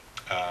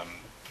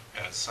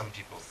 as some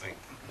people think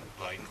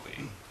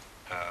likely,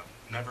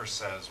 never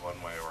says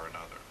one way or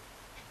another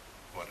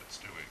what it's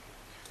doing,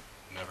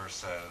 never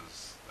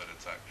says that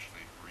it's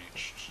actually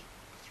reached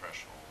the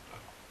threshold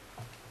of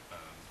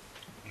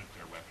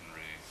nuclear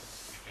weaponry,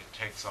 it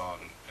takes on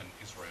an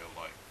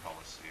Israel-like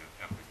policy of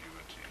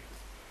ambiguity,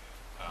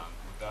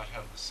 would that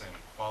have the same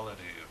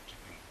quality of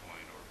tipping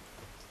point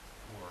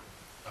or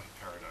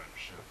paradigm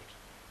shift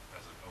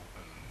as an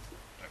open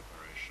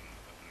declaration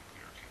of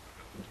nuclear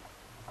capability?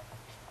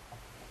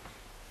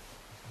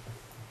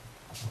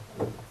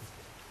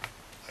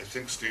 I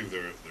think, Steve,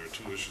 there are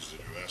two issues that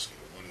you're asking.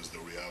 One is the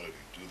reality.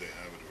 Do they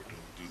have it or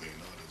do they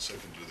not? And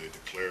second, do they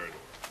declare it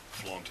or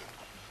flaunt it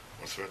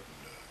or threaten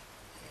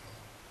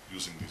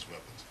using these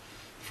weapons?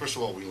 First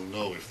of all, we'll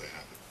know if they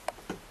have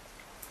it.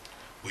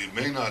 We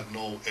may not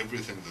know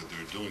everything that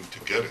they're doing to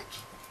get it.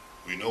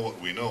 We know what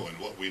we know, and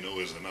what we know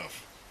is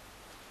enough.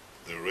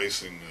 They're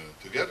racing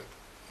to get it.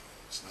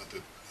 It's not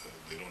that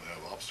they don't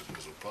have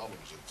obstacles or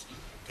problems. It's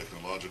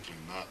technologically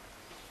not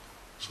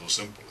so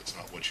simple. It's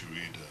not what you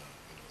read.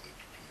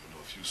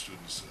 A few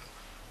students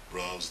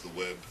browse the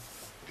web,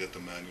 get the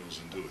manuals,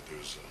 and do it.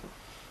 There's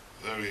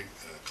very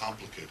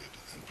complicated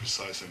and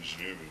precise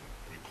engineering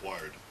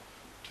required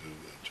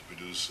to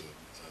produce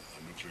a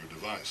nuclear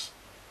device.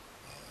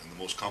 And the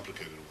most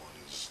complicated one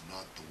is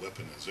not the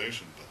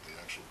weaponization, but the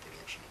actual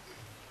production of the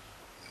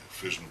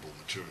fissionable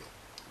material.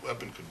 The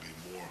weapon could be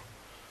more.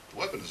 The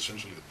weapon is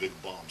essentially a big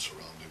bomb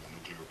surrounding a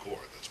nuclear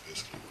core. That's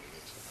basically what it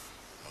is.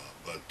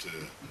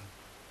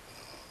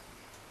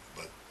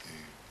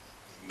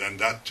 And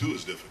that too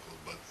is difficult,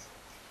 but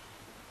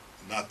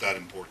not that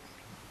important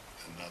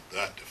and not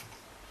that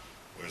difficult.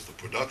 Whereas the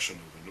production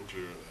of the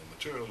nuclear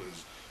material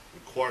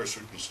requires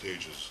certain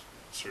stages,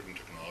 certain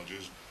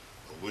technologies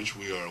of which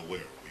we are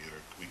aware,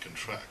 we can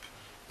track.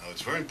 Now,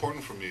 it's very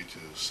important for me to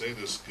say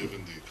this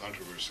given the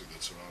controversy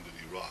that surrounded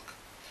Iraq.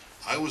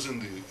 I was in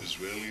the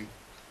Israeli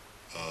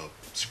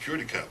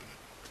Security Cabinet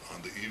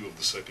on the eve of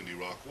the Second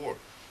Iraq War,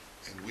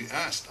 and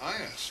I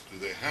asked, do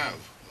they have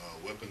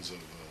weapons of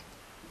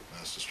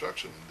mass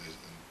destruction?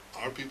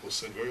 And our people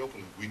said very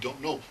openly, we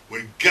don't know.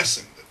 We're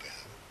guessing that they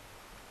have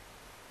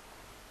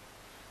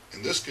it.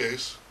 In this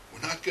case,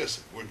 we're not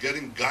guessing. We're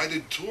getting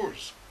guided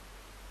tours.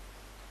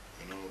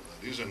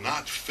 These are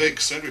not fake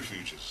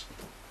centrifuges.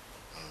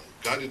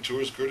 Guided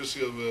tours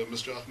courtesy of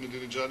Mr.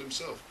 Ahmadinejad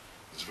himself.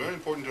 It's very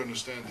important to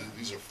understand that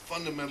these are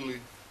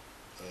fundamentally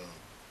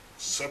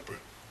separate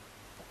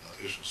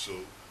issues,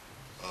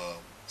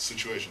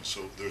 situations.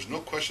 So there's no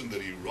question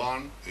that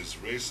Iran is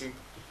racing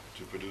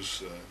to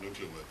produce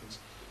nuclear weapons.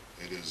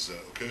 It is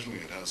occasionally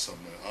it has some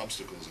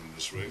obstacles in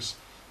this race,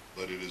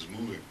 but it is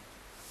moving.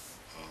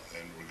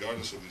 And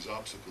regardless of these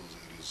obstacles,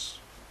 it is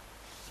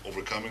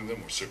overcoming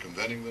them or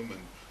circumventing them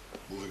and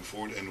moving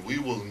forward. And we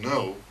will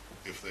know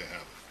if they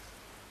have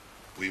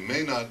it. We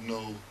may not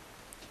know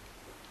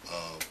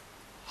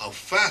how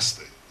fast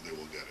they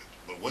will get it,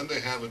 but when they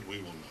have it, we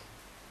will know.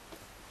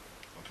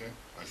 Okay?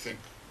 I think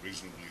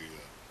reasonably.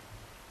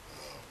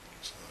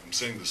 I'm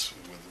saying this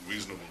with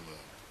reasonable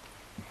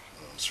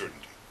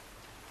certainty.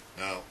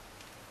 Now,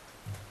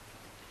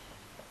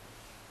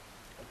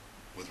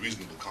 with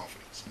reasonable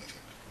confidence, I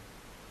think.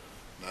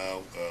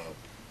 Now,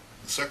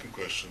 the second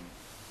question,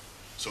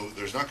 so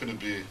there's not going to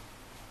be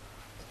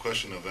a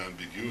question of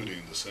ambiguity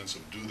in the sense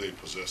of do they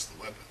possess the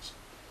weapons.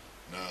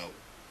 Now,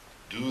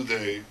 do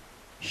they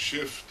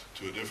shift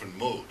to a different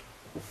mode?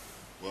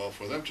 Well,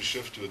 for them to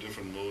shift to a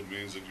different mode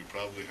means that you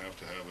probably have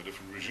to have a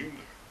different regime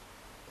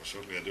there, or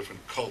certainly a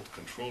different cult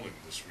controlling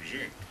this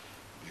regime,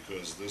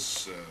 because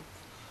this,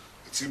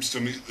 it seems to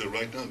me that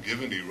right now,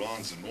 given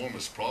Iran's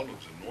enormous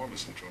problems,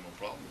 enormous internal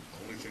problems,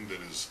 the only thing that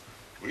is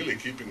really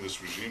keeping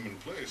this regime in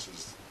place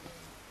is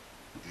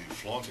the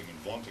flaunting and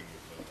vaunting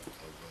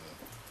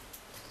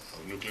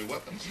of nuclear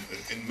weapons.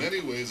 In many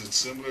ways, it's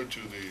similar to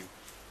the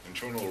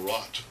internal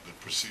rot that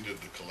preceded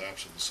the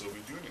collapse of the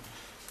Soviet Union.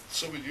 The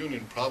Soviet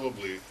Union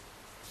probably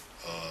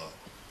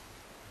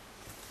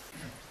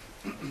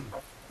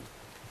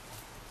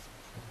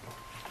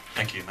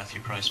Thank you.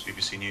 Matthew Price,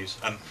 BBC News.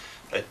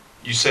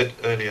 You said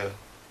earlier,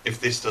 if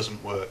this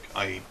doesn't work,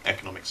 i.e.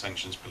 economic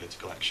sanctions,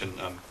 political action,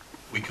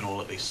 we can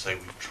all at least say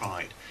we've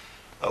tried.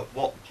 At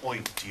what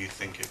point do you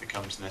think it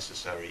becomes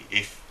necessary,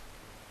 if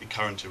the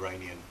current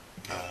Iranian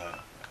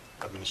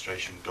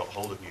administration got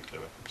hold of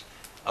nuclear weapons,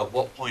 at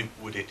what point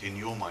would it, in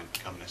your mind,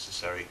 become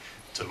necessary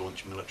to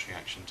launch military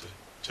action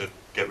to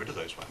get rid of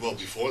those weapons? well,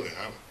 before they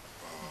have it.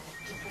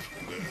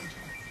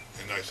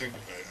 And I think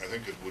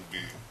it would be.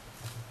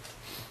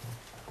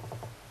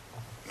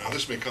 Now,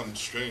 this may come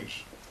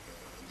strange.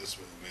 This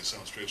may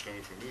sound strange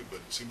coming from me, but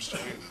it seems to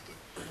me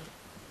that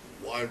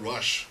why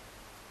rush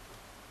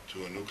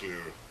to a nuclear,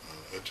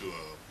 to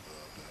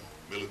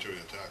a military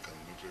attack on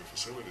nuclear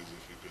facilities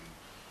if you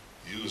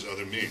can use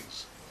other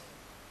means?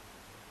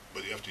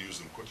 But you have to use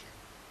them quickly.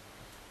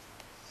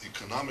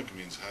 Economic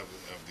means have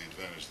the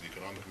advantage. The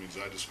economic means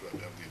I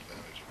described have the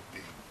advantage of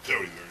being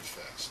very, very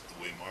fast, the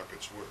way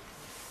markets work.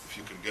 If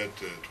you can get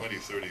 20,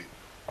 30,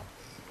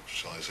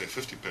 shall I say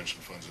 50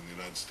 pension funds in the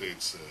United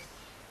States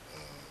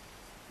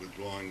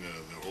withdrawing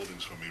their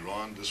holdings from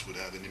Iran, this would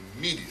have an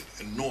immediate,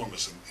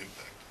 enormous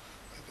impact.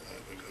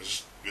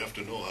 You have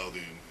to know how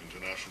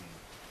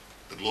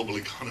the global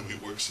economy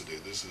works today.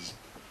 This is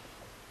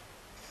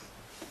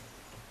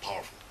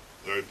powerful.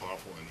 very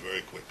powerful and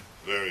very quick,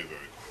 very,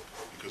 very quick,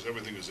 because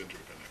everything is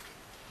interconnected.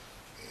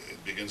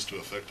 It begins to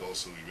affect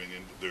also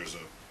Iranian. There's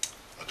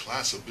a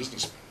class of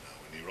businessmen now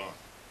in Iran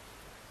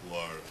who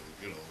are,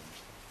 you know,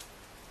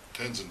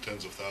 tens and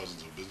tens of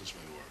thousands of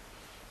businessmen who are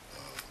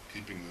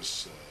keeping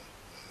this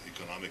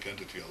economic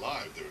entity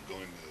alive. They're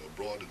going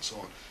abroad and so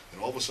on,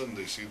 and all of a sudden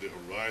they see their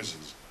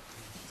horizons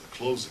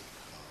closing.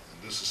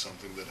 And this is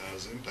something that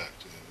has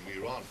impact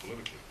in Iran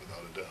politically,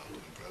 without a doubt,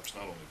 and perhaps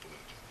not only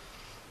politically.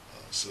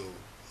 So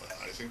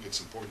I think it's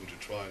important to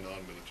try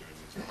non-military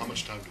means. Now, how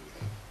much time do we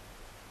have?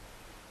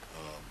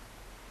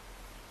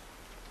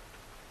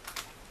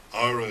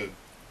 Our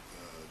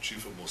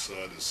chief of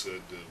Mossad has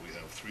said we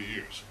have 3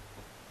 years,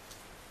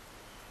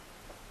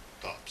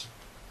 tops.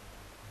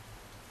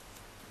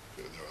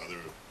 Okay, there are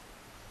other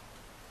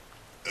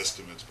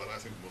estimates, but I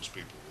think most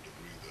people would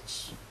agree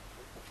that's,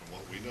 from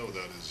what we know,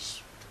 that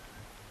is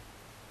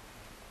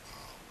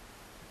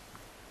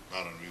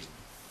not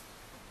unreasonable.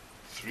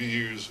 3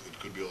 years, it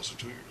could be also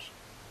 2 years.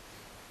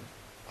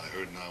 I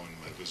heard now in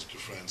my visit to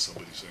France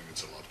somebody saying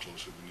it's a lot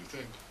closer than you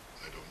think.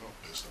 I don't know,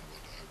 based on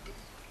what I've been,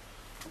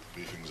 the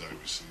briefings I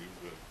received,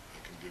 I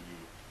can give you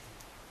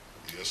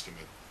the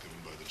estimate given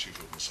by the chief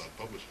of Mossad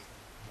publicly.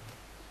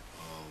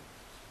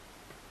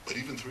 But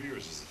even 3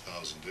 years is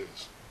 1,000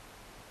 days.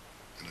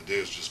 And a day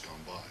has just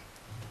gone by,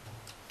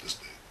 this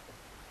day.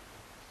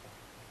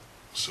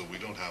 So we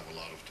don't have a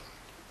lot of time.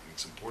 And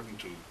it's important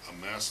to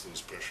amass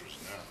those pressures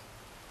now,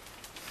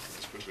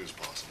 as quickly as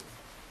possible.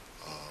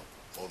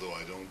 Although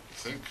I don't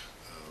think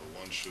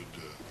one should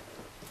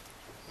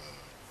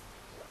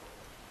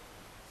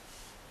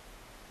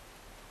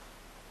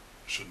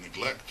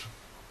neglect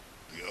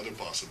the other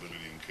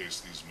possibility in case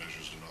these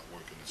measures do not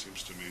work. And it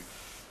seems to me,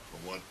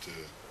 from what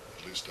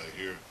at least I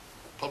hear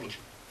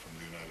publicly from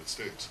the United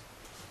States,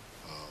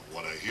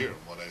 what I hear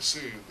and what I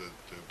see, that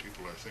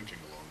people are thinking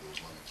along those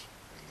lines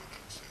in the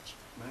United States.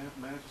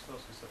 May I just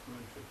ask a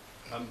supplementary?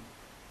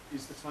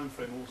 Is the time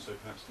frame also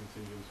perhaps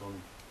contingent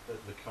on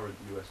the current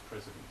US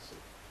presidency?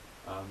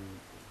 I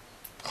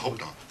hope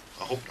not.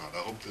 I hope not.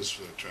 I hope this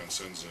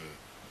transcends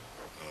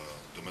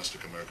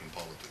domestic American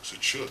politics.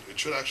 It should. It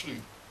should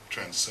actually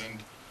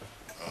transcend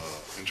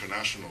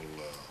international,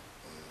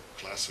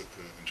 classic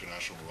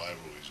international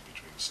rivalries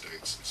between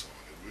states and so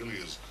on. It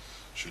really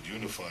should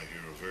unify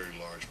here a very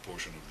large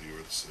portion of the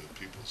Earth's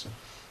peoples.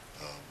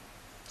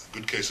 A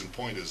good case in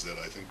point is that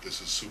I think this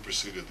has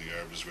superseded the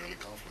Arab-Israeli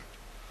conflict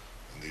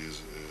and the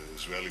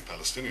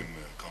Israeli-Palestinian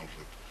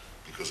conflict,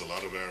 because a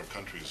lot of Arab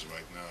countries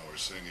right now are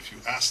saying, if you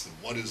ask them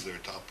what is their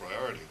top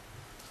priority,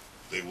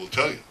 they will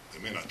tell you. They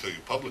may not tell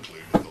you publicly,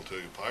 but they'll tell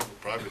you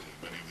privately,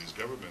 many of these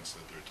governments,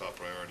 that their top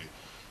priority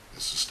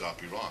is to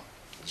stop Iran.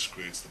 This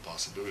creates the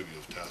possibility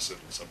of tacit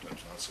and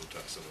sometimes not so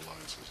tacit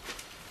alliances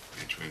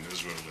between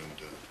Israel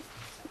and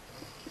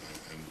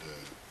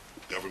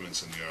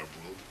governments in the Arab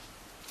world,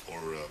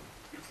 or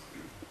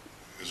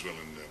Israel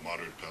and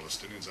moderate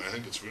Palestinians. I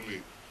think it's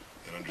really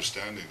an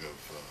understanding of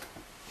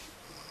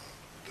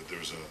that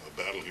there's a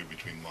battle here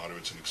between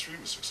moderates and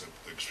extremists, except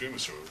the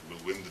extremists will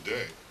win the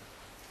day,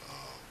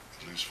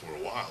 at least for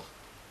a while,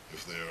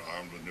 if they're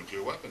armed with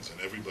nuclear weapons,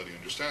 and everybody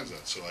understands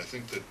that. So I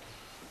think that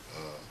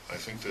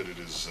it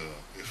is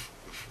if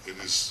it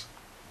is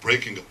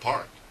breaking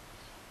apart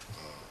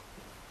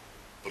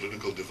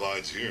political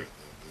divides here,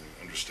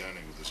 the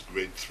understanding of this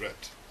great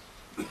threat,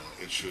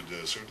 it should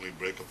certainly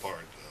break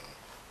apart,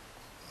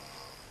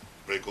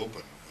 break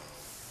open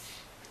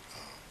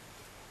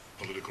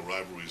political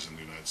rivalries in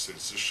the United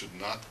States. This should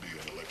not be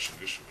an election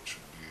issue. It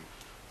should be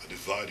a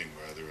dividing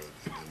rather,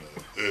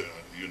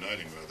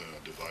 uniting rather than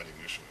a dividing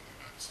issue in the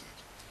United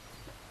States.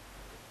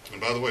 And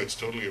by the way, it's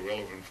totally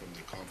irrelevant from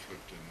the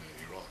conflict in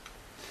Iraq,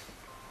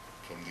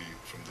 from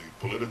the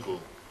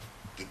political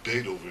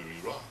debate over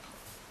Iraq,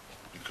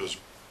 because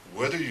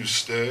whether you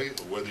stay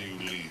or whether you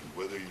leave,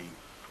 whether you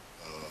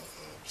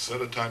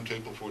set a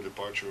timetable for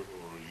departure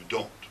or you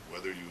don't,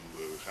 whether you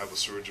have a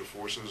surge of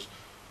forces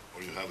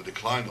or you have a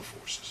decline of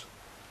forces,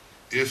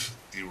 if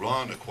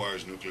Iran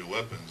acquires nuclear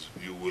weapons,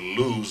 you will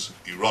lose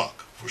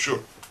Iraq, for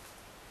sure.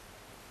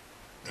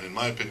 And in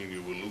my opinion,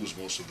 you will lose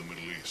most of the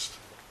Middle East.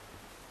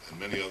 And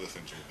many other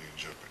things will be in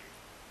jeopardy.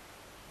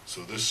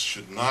 So this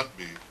should not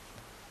be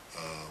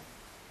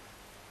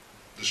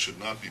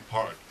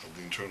part of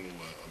the internal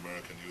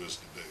American-U.S.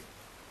 debate,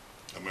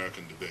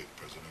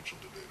 presidential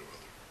debate or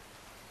other.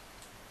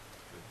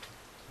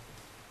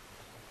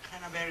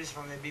 Hannah Berries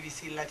from the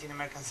BBC Latin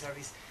American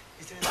Service.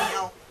 Mr.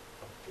 Netanyahu,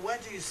 where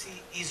do you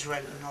see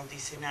Israel in all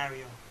this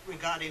scenario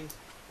regarding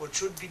what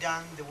should be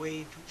done, the way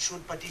it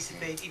should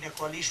participate in a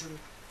coalition,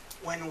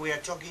 when we are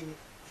talking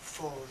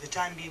for the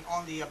time being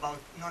only about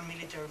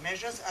non-military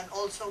measures, and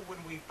also when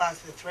we pass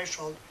the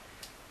threshold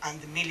and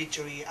the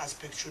military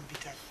aspect should be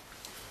tackled?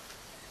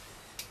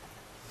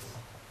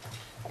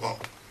 Well,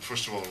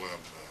 first of all,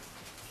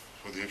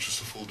 for the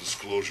interest of full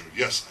disclosure,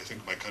 yes, I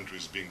think my country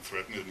is being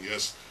threatened, and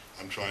yes,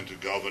 I'm trying to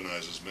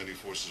galvanize as many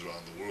forces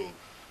around the world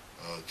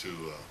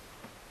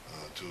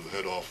to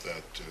head off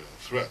that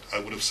threat. I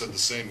would have said the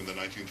same in the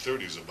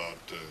 1930s about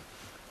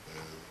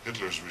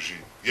Hitler's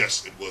regime.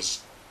 Yes, it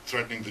was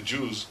threatening the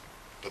Jews,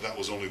 but that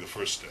was only the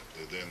first step.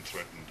 They then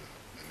threatened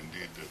and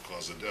indeed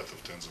caused the death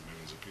of tens of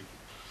millions of people.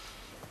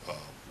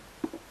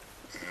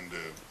 And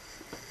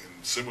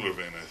in similar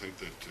vein, I think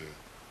that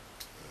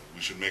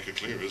we should make it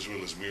clear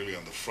Israel is merely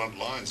on the front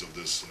lines of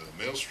this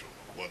maelstrom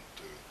of what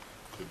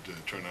could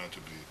turn out to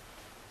be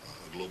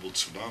a global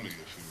tsunami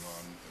if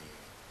Iran,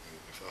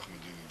 if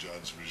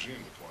Ahmadinejad's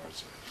regime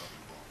acquires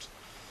atomic bombs.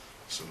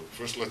 So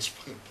first, let's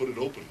put it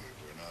openly.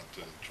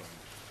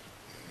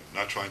 We're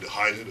not trying to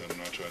hide it and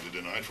not trying to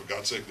deny it. For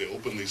God's sake, they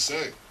openly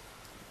say,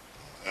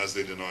 as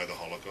they deny the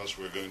Holocaust,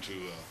 we're going to,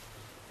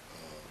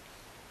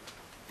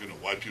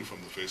 wipe you from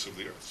the face of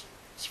the earth. So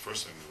it's the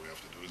first thing that we have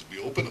to do is be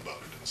open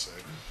about it and say,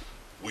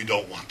 we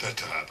don't want that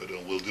to happen,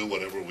 and we'll do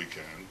whatever we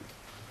can.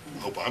 I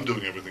hope I'm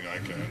doing everything I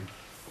can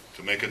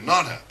to make it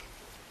not happen.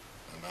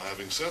 And now,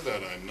 having said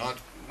that, I'm not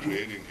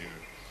creating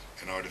here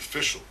an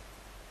artificial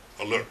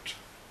alert.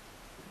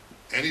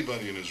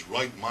 Anybody in his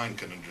right mind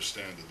can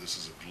understand that this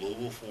is a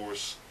global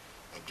force,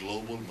 a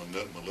global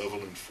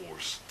malevolent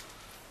force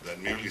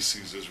that merely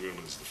sees Israel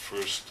as the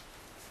first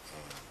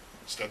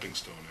stepping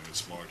stone in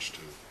its march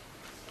to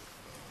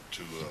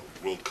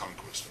world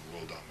conquest and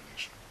world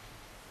domination.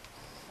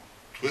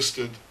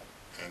 Twisted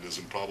and as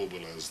improbable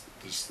as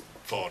this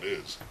thought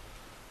is,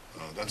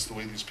 that's the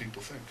way these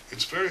people think.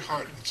 It's very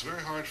hard. It's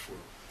very hard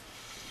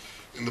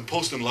in the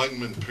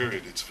post-Enlightenment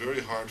period, it's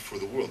very hard for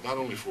the world, not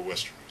only for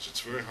Westerners,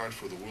 it's very hard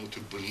for the world to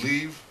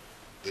believe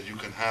that you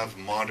can have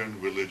modern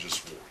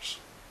religious wars.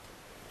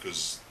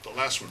 Because the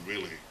last one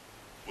really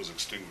was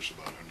extinguished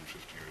about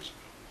 150 years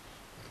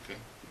ago. Okay?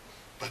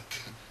 But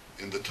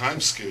in the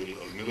time scale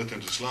of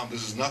militant Islam,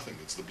 this is nothing.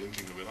 It's the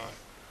blinking of an eye.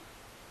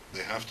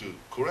 They have to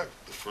correct.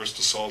 The first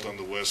assault on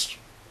the West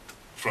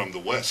from the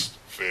West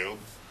failed.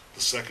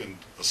 The second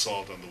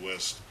assault on the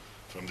West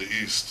from the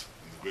East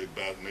in the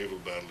great naval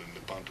battle in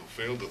Lepanto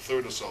failed. The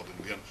third assault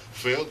in Vienna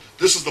failed.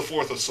 This is the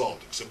fourth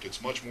assault, except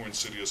it's much more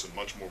insidious and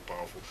much more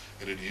powerful,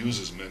 and it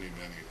uses many,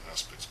 many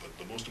aspects. But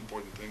the most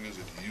important thing is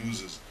it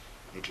uses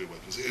nuclear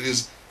weapons. It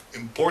is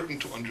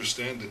important to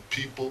understand that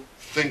people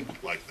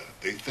think like that.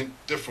 They think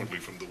differently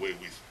from the way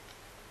we think.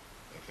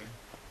 Okay?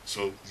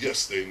 So,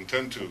 yes, they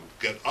intend to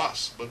get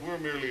us, but we're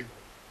merely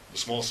the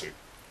small Satan.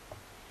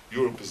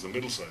 Europe is the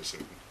middle-sized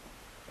Satan.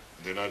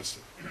 And the United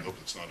States, I hope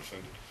it's not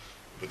offended,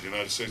 but the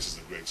United States is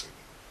the great Satan.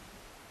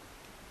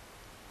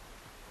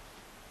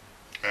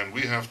 And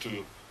we have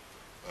to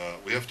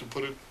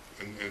put it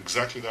in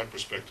exactly that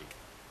perspective.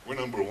 We're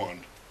number one,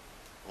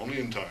 only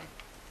in time.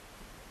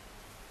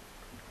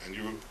 And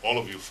all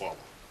of you follow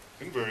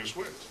in various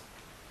ways.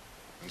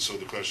 And so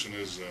the question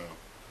is,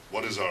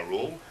 what is our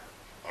role?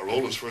 Our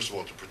role is, first of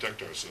all, to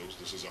protect ourselves.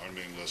 This is our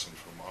main lesson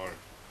from our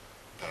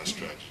past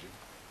tragedy.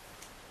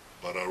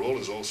 But our role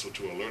is also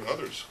to alert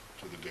others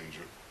to the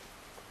danger.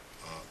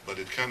 But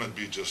it cannot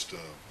be just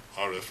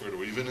our effort,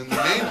 or even in the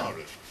main our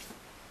effort.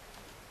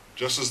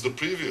 Just as the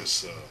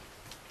previous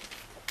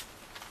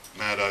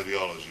mad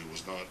ideology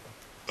was not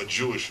a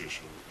Jewish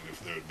issue, and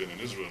if there had been in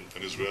Israel,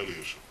 an Israeli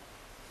issue.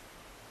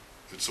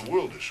 It's a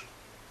world issue.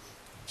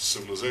 It's a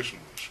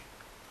civilizational issue.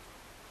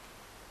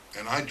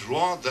 And I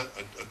draw that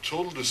a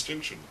total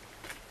distinction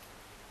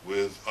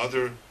with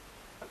other,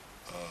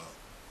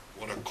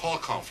 what are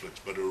called conflicts,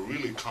 but are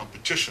really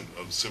competition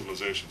of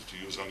civilizations, to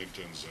use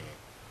Huntington's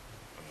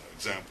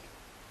example.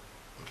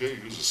 Okay,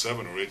 he uses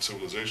 7 or 8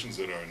 civilizations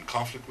that are in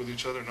conflict with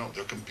each other. No,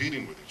 they're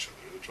competing with each other.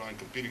 They're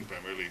competing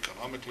primarily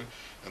economically,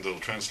 and they'll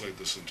translate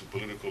this into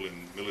political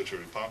and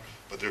military power,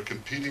 but they're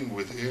competing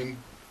within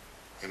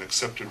an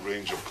accepted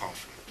range of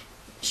conflict,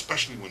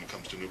 especially when it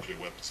comes to nuclear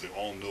weapons. They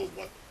all know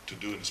what to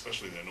do, and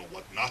especially they know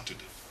what not to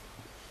do.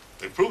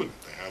 They've proven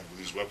it. They have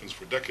these weapons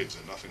for decades,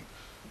 and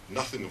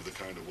nothing of the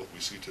kind of what we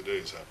see today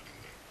is happening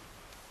there.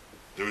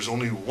 There is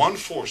only one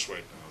force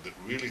right now that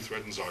really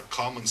threatens our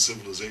common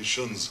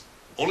civilizations,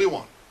 only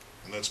one,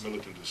 and that's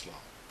militant Islam.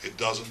 It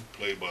doesn't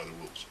play by the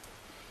rules.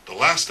 The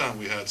last time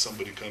we had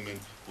somebody come in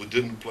who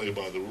didn't play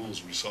by the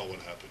rules, we saw what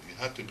happened. He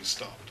had to be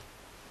stopped.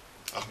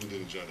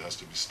 Ahmadinejad has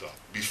to be stopped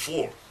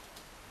before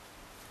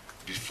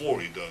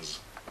he does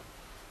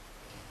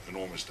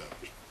enormous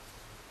damage.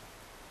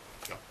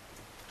 Yeah.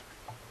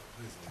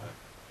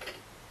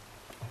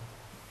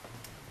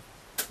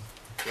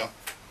 Yeah.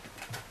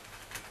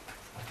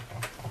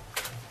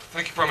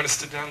 Thank you, Prime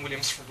Minister. Dan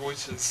Williams from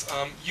Reuters.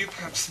 You,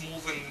 perhaps more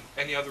than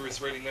any other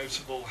Israeli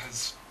notable,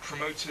 has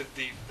promoted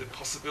the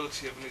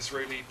possibility of an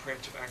Israeli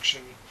preemptive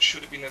action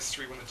should it be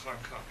necessary when the time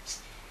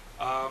comes.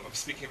 I'm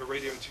speaking of a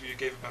radio interview you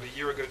gave about a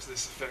year ago to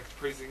this effect,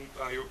 praising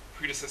your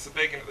predecessor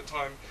Begin at the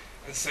time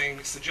and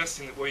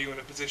suggesting that were you in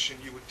a position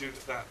you would do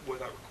that were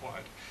that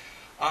required.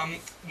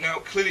 Now,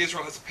 clearly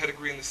Israel has a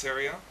pedigree in this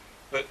area,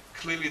 but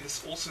clearly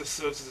this also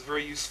serves as a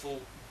very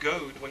useful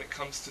goad when it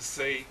comes to,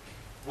 say,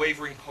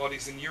 wavering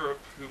parties in Europe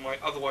who might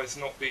otherwise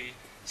not be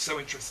so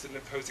interested in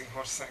imposing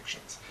harsh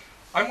sanctions.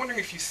 I'm wondering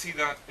if you see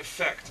that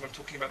effect, and I'm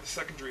talking about the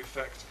secondary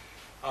effect,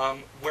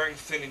 wearing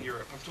thin in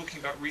Europe. I'm talking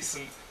about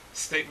recent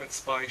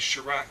statements by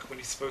Chirac when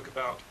he spoke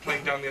about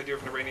playing down the idea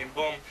of an Iranian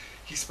bomb.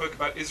 He spoke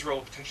about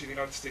Israel, potentially the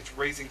United States,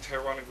 raising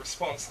Tehran in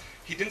response.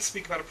 He didn't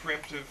speak about a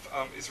preemptive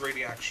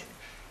Israeli action.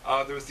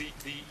 There was the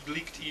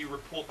leaked EU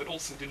report that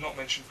also did not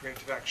mention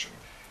preemptive action.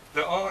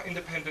 There are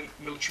independent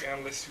military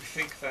analysts who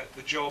think that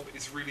the job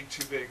is really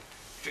too big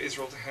for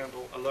Israel to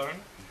handle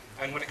alone,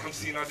 and when it comes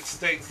to the United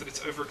States, that it's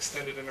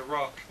overextended in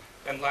Iraq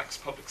and lacks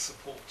public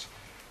support.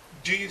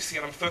 Do you see,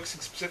 and I'm focusing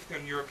specifically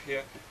on Europe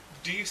here,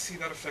 do you see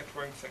that effect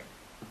wearing thin?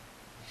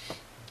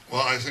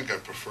 Well, I think I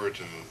prefer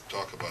to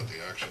talk about the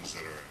actions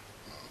that are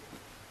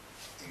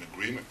in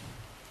agreement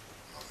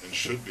and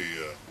should be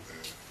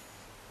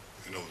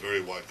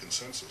very wide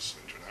consensus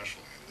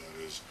internationally, and that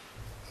is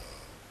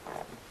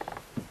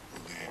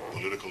the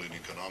political and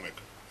economic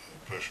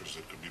pressures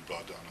that could be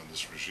brought down on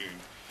this regime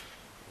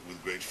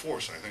with great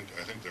force. I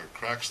think there are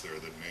cracks there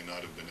that may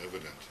not have been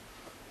evident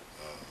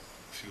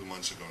a few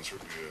months ago and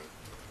certainly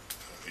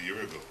a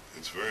year ago.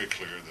 It's very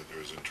clear that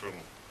there is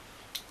internal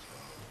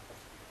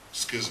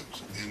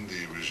schisms in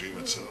the regime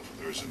itself.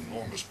 There is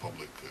enormous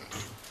public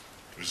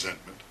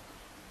resentment.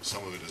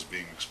 Some of it is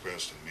being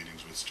expressed in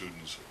meetings with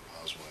students or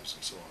housewives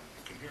and so on.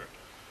 You can hear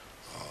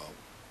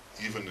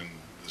it. Even in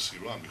this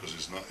Iran, because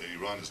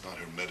Iran is not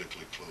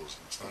hermetically closed.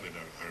 It's not in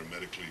a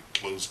hermetically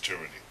closed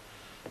tyranny.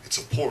 It's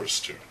a porous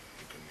tyranny.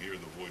 You can hear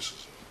the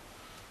voices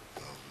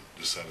of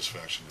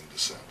dissatisfaction and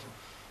dissent.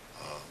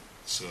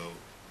 So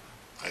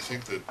I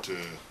think that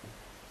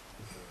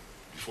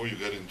before you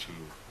get into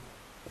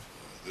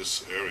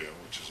this area,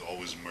 which is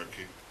always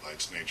murky by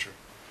its nature,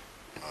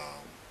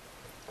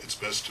 it's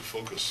best to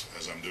focus,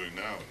 as I'm doing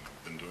now and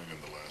have been doing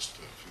in the last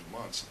few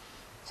months,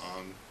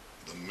 on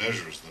the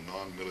measures, the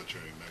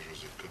non-military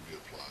measures that could be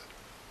applied.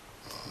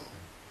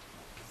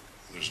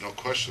 There's no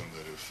question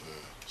that if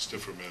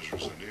stiffer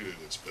measures are needed,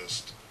 it's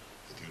best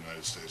that the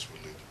United States will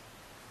lead them.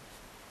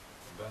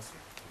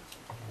 Ambassador.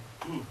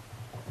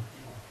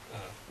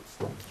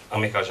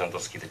 Michal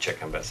Žantovský, the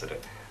Czech ambassador.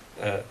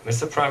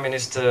 Mr. Prime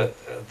Minister,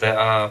 there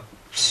are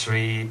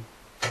three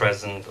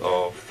present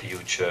or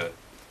future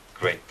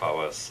great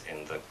powers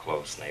in the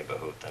close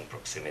neighborhood and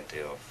proximity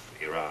of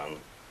Iran,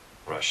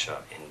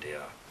 Russia,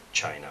 India,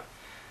 China.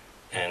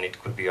 And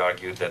it could be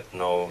argued that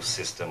no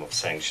system of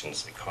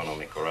sanctions,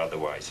 economic or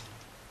otherwise,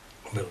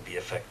 will be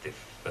effective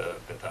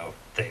without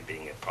they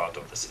being a part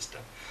of the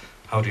system.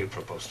 How do you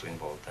propose to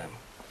involve them?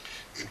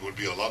 It would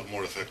be a lot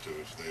more effective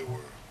if they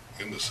were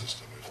in the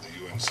system, if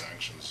the UN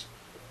sanctions,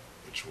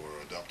 which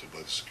were adopted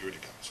by the Security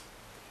Council,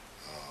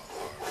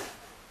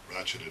 are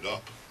ratcheted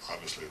up.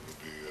 Obviously, it would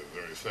be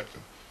very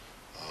effective.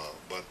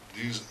 But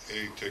these,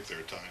 A, take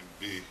their time,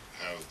 B,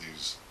 have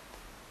these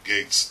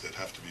gates that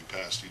have to be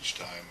passed each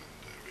time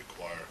and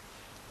require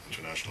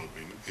international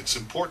agreement. It's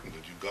important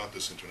that you got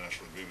this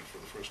international agreement for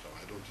the first time.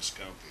 I don't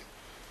discount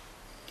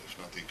the, if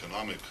not the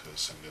economic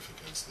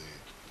significance,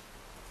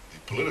 the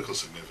political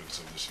significance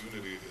of this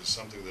unity is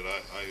something that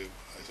I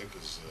think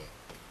is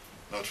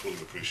not fully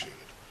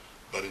appreciated.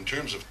 But in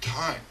terms of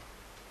time,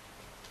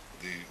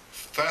 the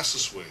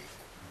fastest way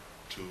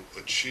to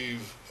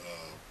achieve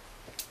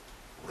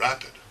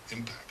rapid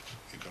impact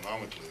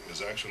economically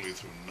is actually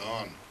through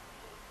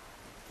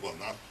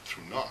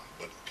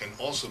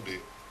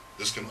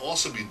this can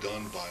also be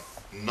done by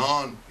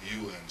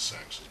non-UN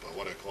sanctions, by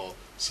what I call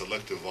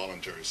selective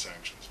voluntary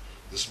sanctions.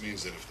 This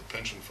means that if the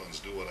pension funds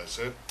do what I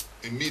said,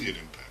 immediate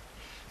impact.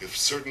 If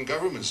certain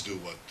governments do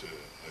what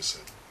I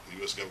said, the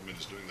U.S. government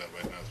is doing that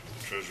right now through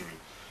the Treasury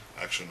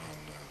action on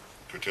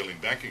curtailing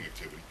banking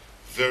activity,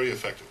 very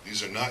effective.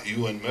 These are not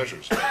UN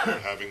measures, but they're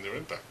having their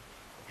impact.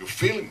 You're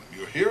feeling them,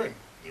 you're hearing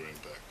their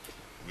impact.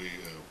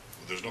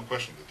 There's no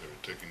question that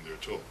they're taking their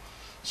toll.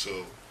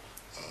 So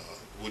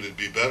would it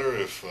be better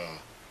if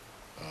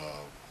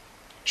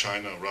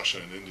China, Russia,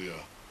 and India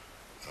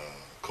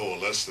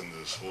coalesced in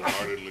this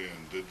wholeheartedly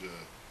and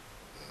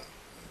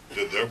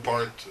did their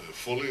part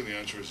fully? The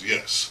answer is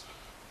yes.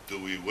 Do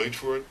we wait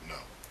for it? No.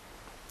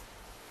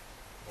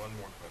 One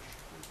more question.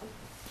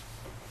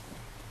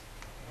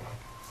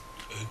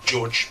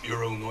 George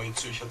Bureau, Neue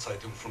Zürcher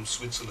Zeitung from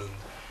Switzerland.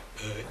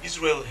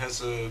 Israel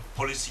has a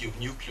policy of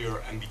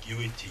nuclear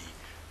ambiguity.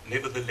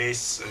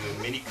 Nevertheless,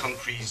 many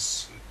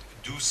countries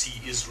do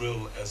see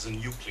Israel as a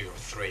nuclear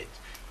threat.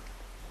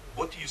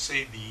 What do you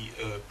say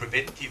the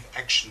preventive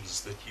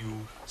actions that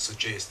you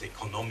suggest,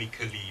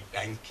 economically,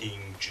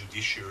 banking,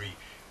 judiciary,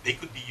 they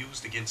could be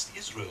used against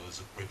Israel as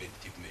a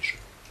preventive measure?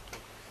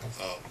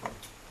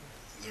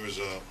 There is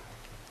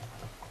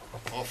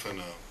often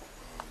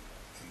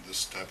in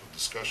this type of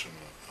discussion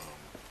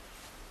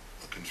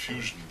a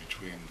confusion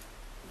between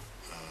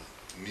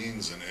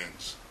means and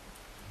ends.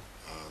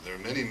 There are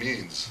many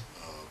means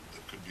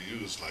that could be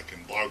used, like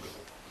embargo.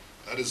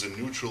 That is a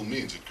neutral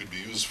means. It could be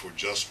used for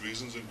just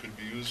reasons and could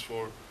be used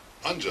for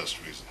unjust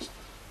reasons.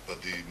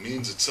 But the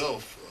means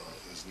itself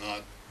is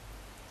not,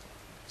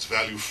 it's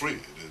value-free.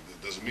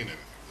 It doesn't mean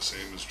anything. The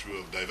same is true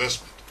of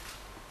divestment.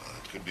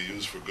 It could be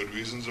used for good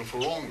reasons or for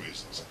wrong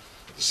reasons.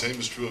 The same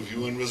is true of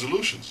UN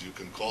resolutions. You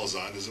can call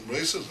Zionism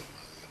racism.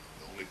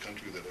 The only only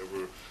country that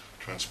ever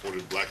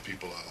transported black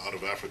people out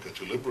of Africa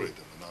to liberate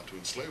them and not to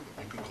enslave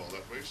them. You can call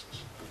that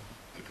racist.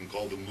 You can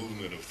call the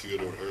movement of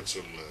Theodor Herzl,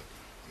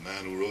 a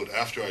man who wrote,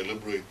 "After I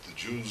liberate the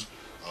Jews,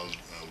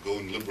 I'll go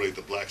and liberate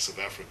the blacks of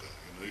Africa."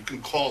 You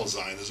can call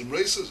Zionism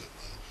racism.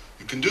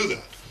 You can do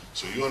that.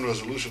 So UN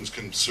resolutions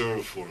can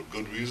serve for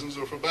good reasons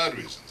or for bad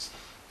reasons.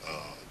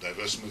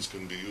 Divestments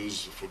can be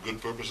used for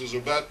good purposes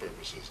or bad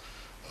purposes.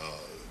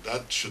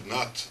 That should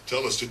not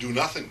tell us to do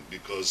nothing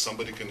because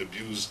somebody can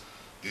abuse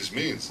these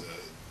means.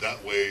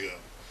 That way,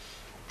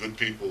 good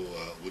people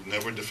would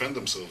never defend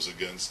themselves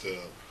against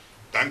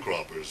bank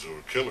robbers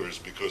or killers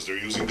because they're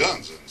using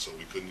guns, and so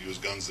we couldn't use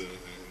guns in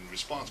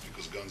response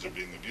because guns are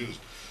being abused.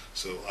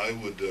 So I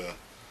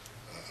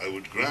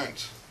would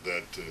grant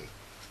that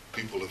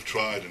people have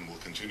tried and will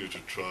continue to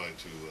try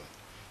to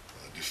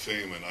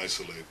defame and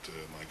isolate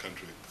my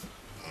country,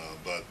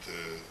 but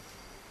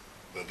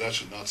that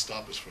should not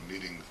stop us from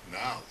meeting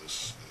now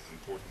this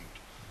important,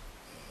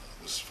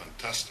 this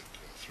fantastic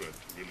threat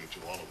really to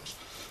all of us.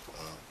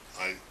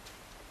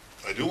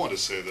 I do want to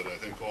say that I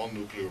think all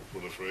nuclear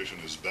proliferation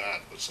is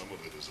bad, but some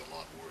of it is a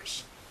lot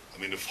worse. I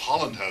mean, if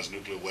Holland has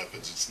nuclear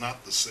weapons, it's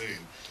not the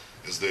same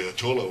as the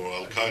Ayatollah or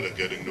Al-Qaeda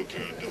getting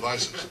nuclear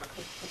devices.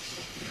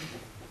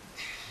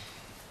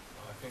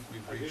 I think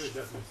we've reached.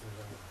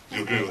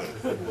 You agree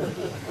with that?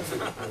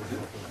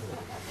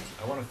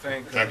 I want to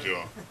thank. Thank you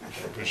all.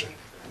 Appreciate it.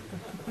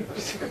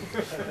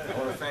 I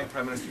want to thank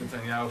Prime Minister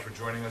Netanyahu for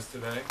joining us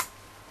today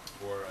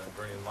for a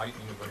very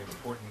enlightening and very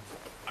important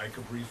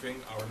ICA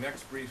briefing. Our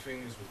next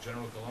briefing is with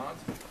General Gallant,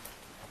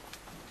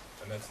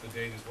 and that's the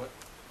date is what?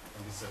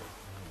 On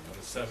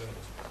the 7th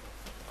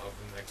of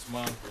the next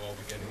month. We'll all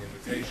be getting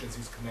invitations.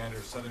 He's commander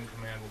of Southern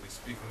Command. Will be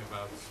speaking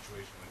about the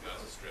situation in the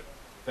Gaza Strip.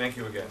 Thank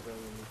you again.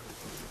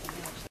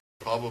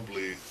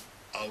 Probably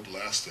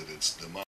outlasted its demise.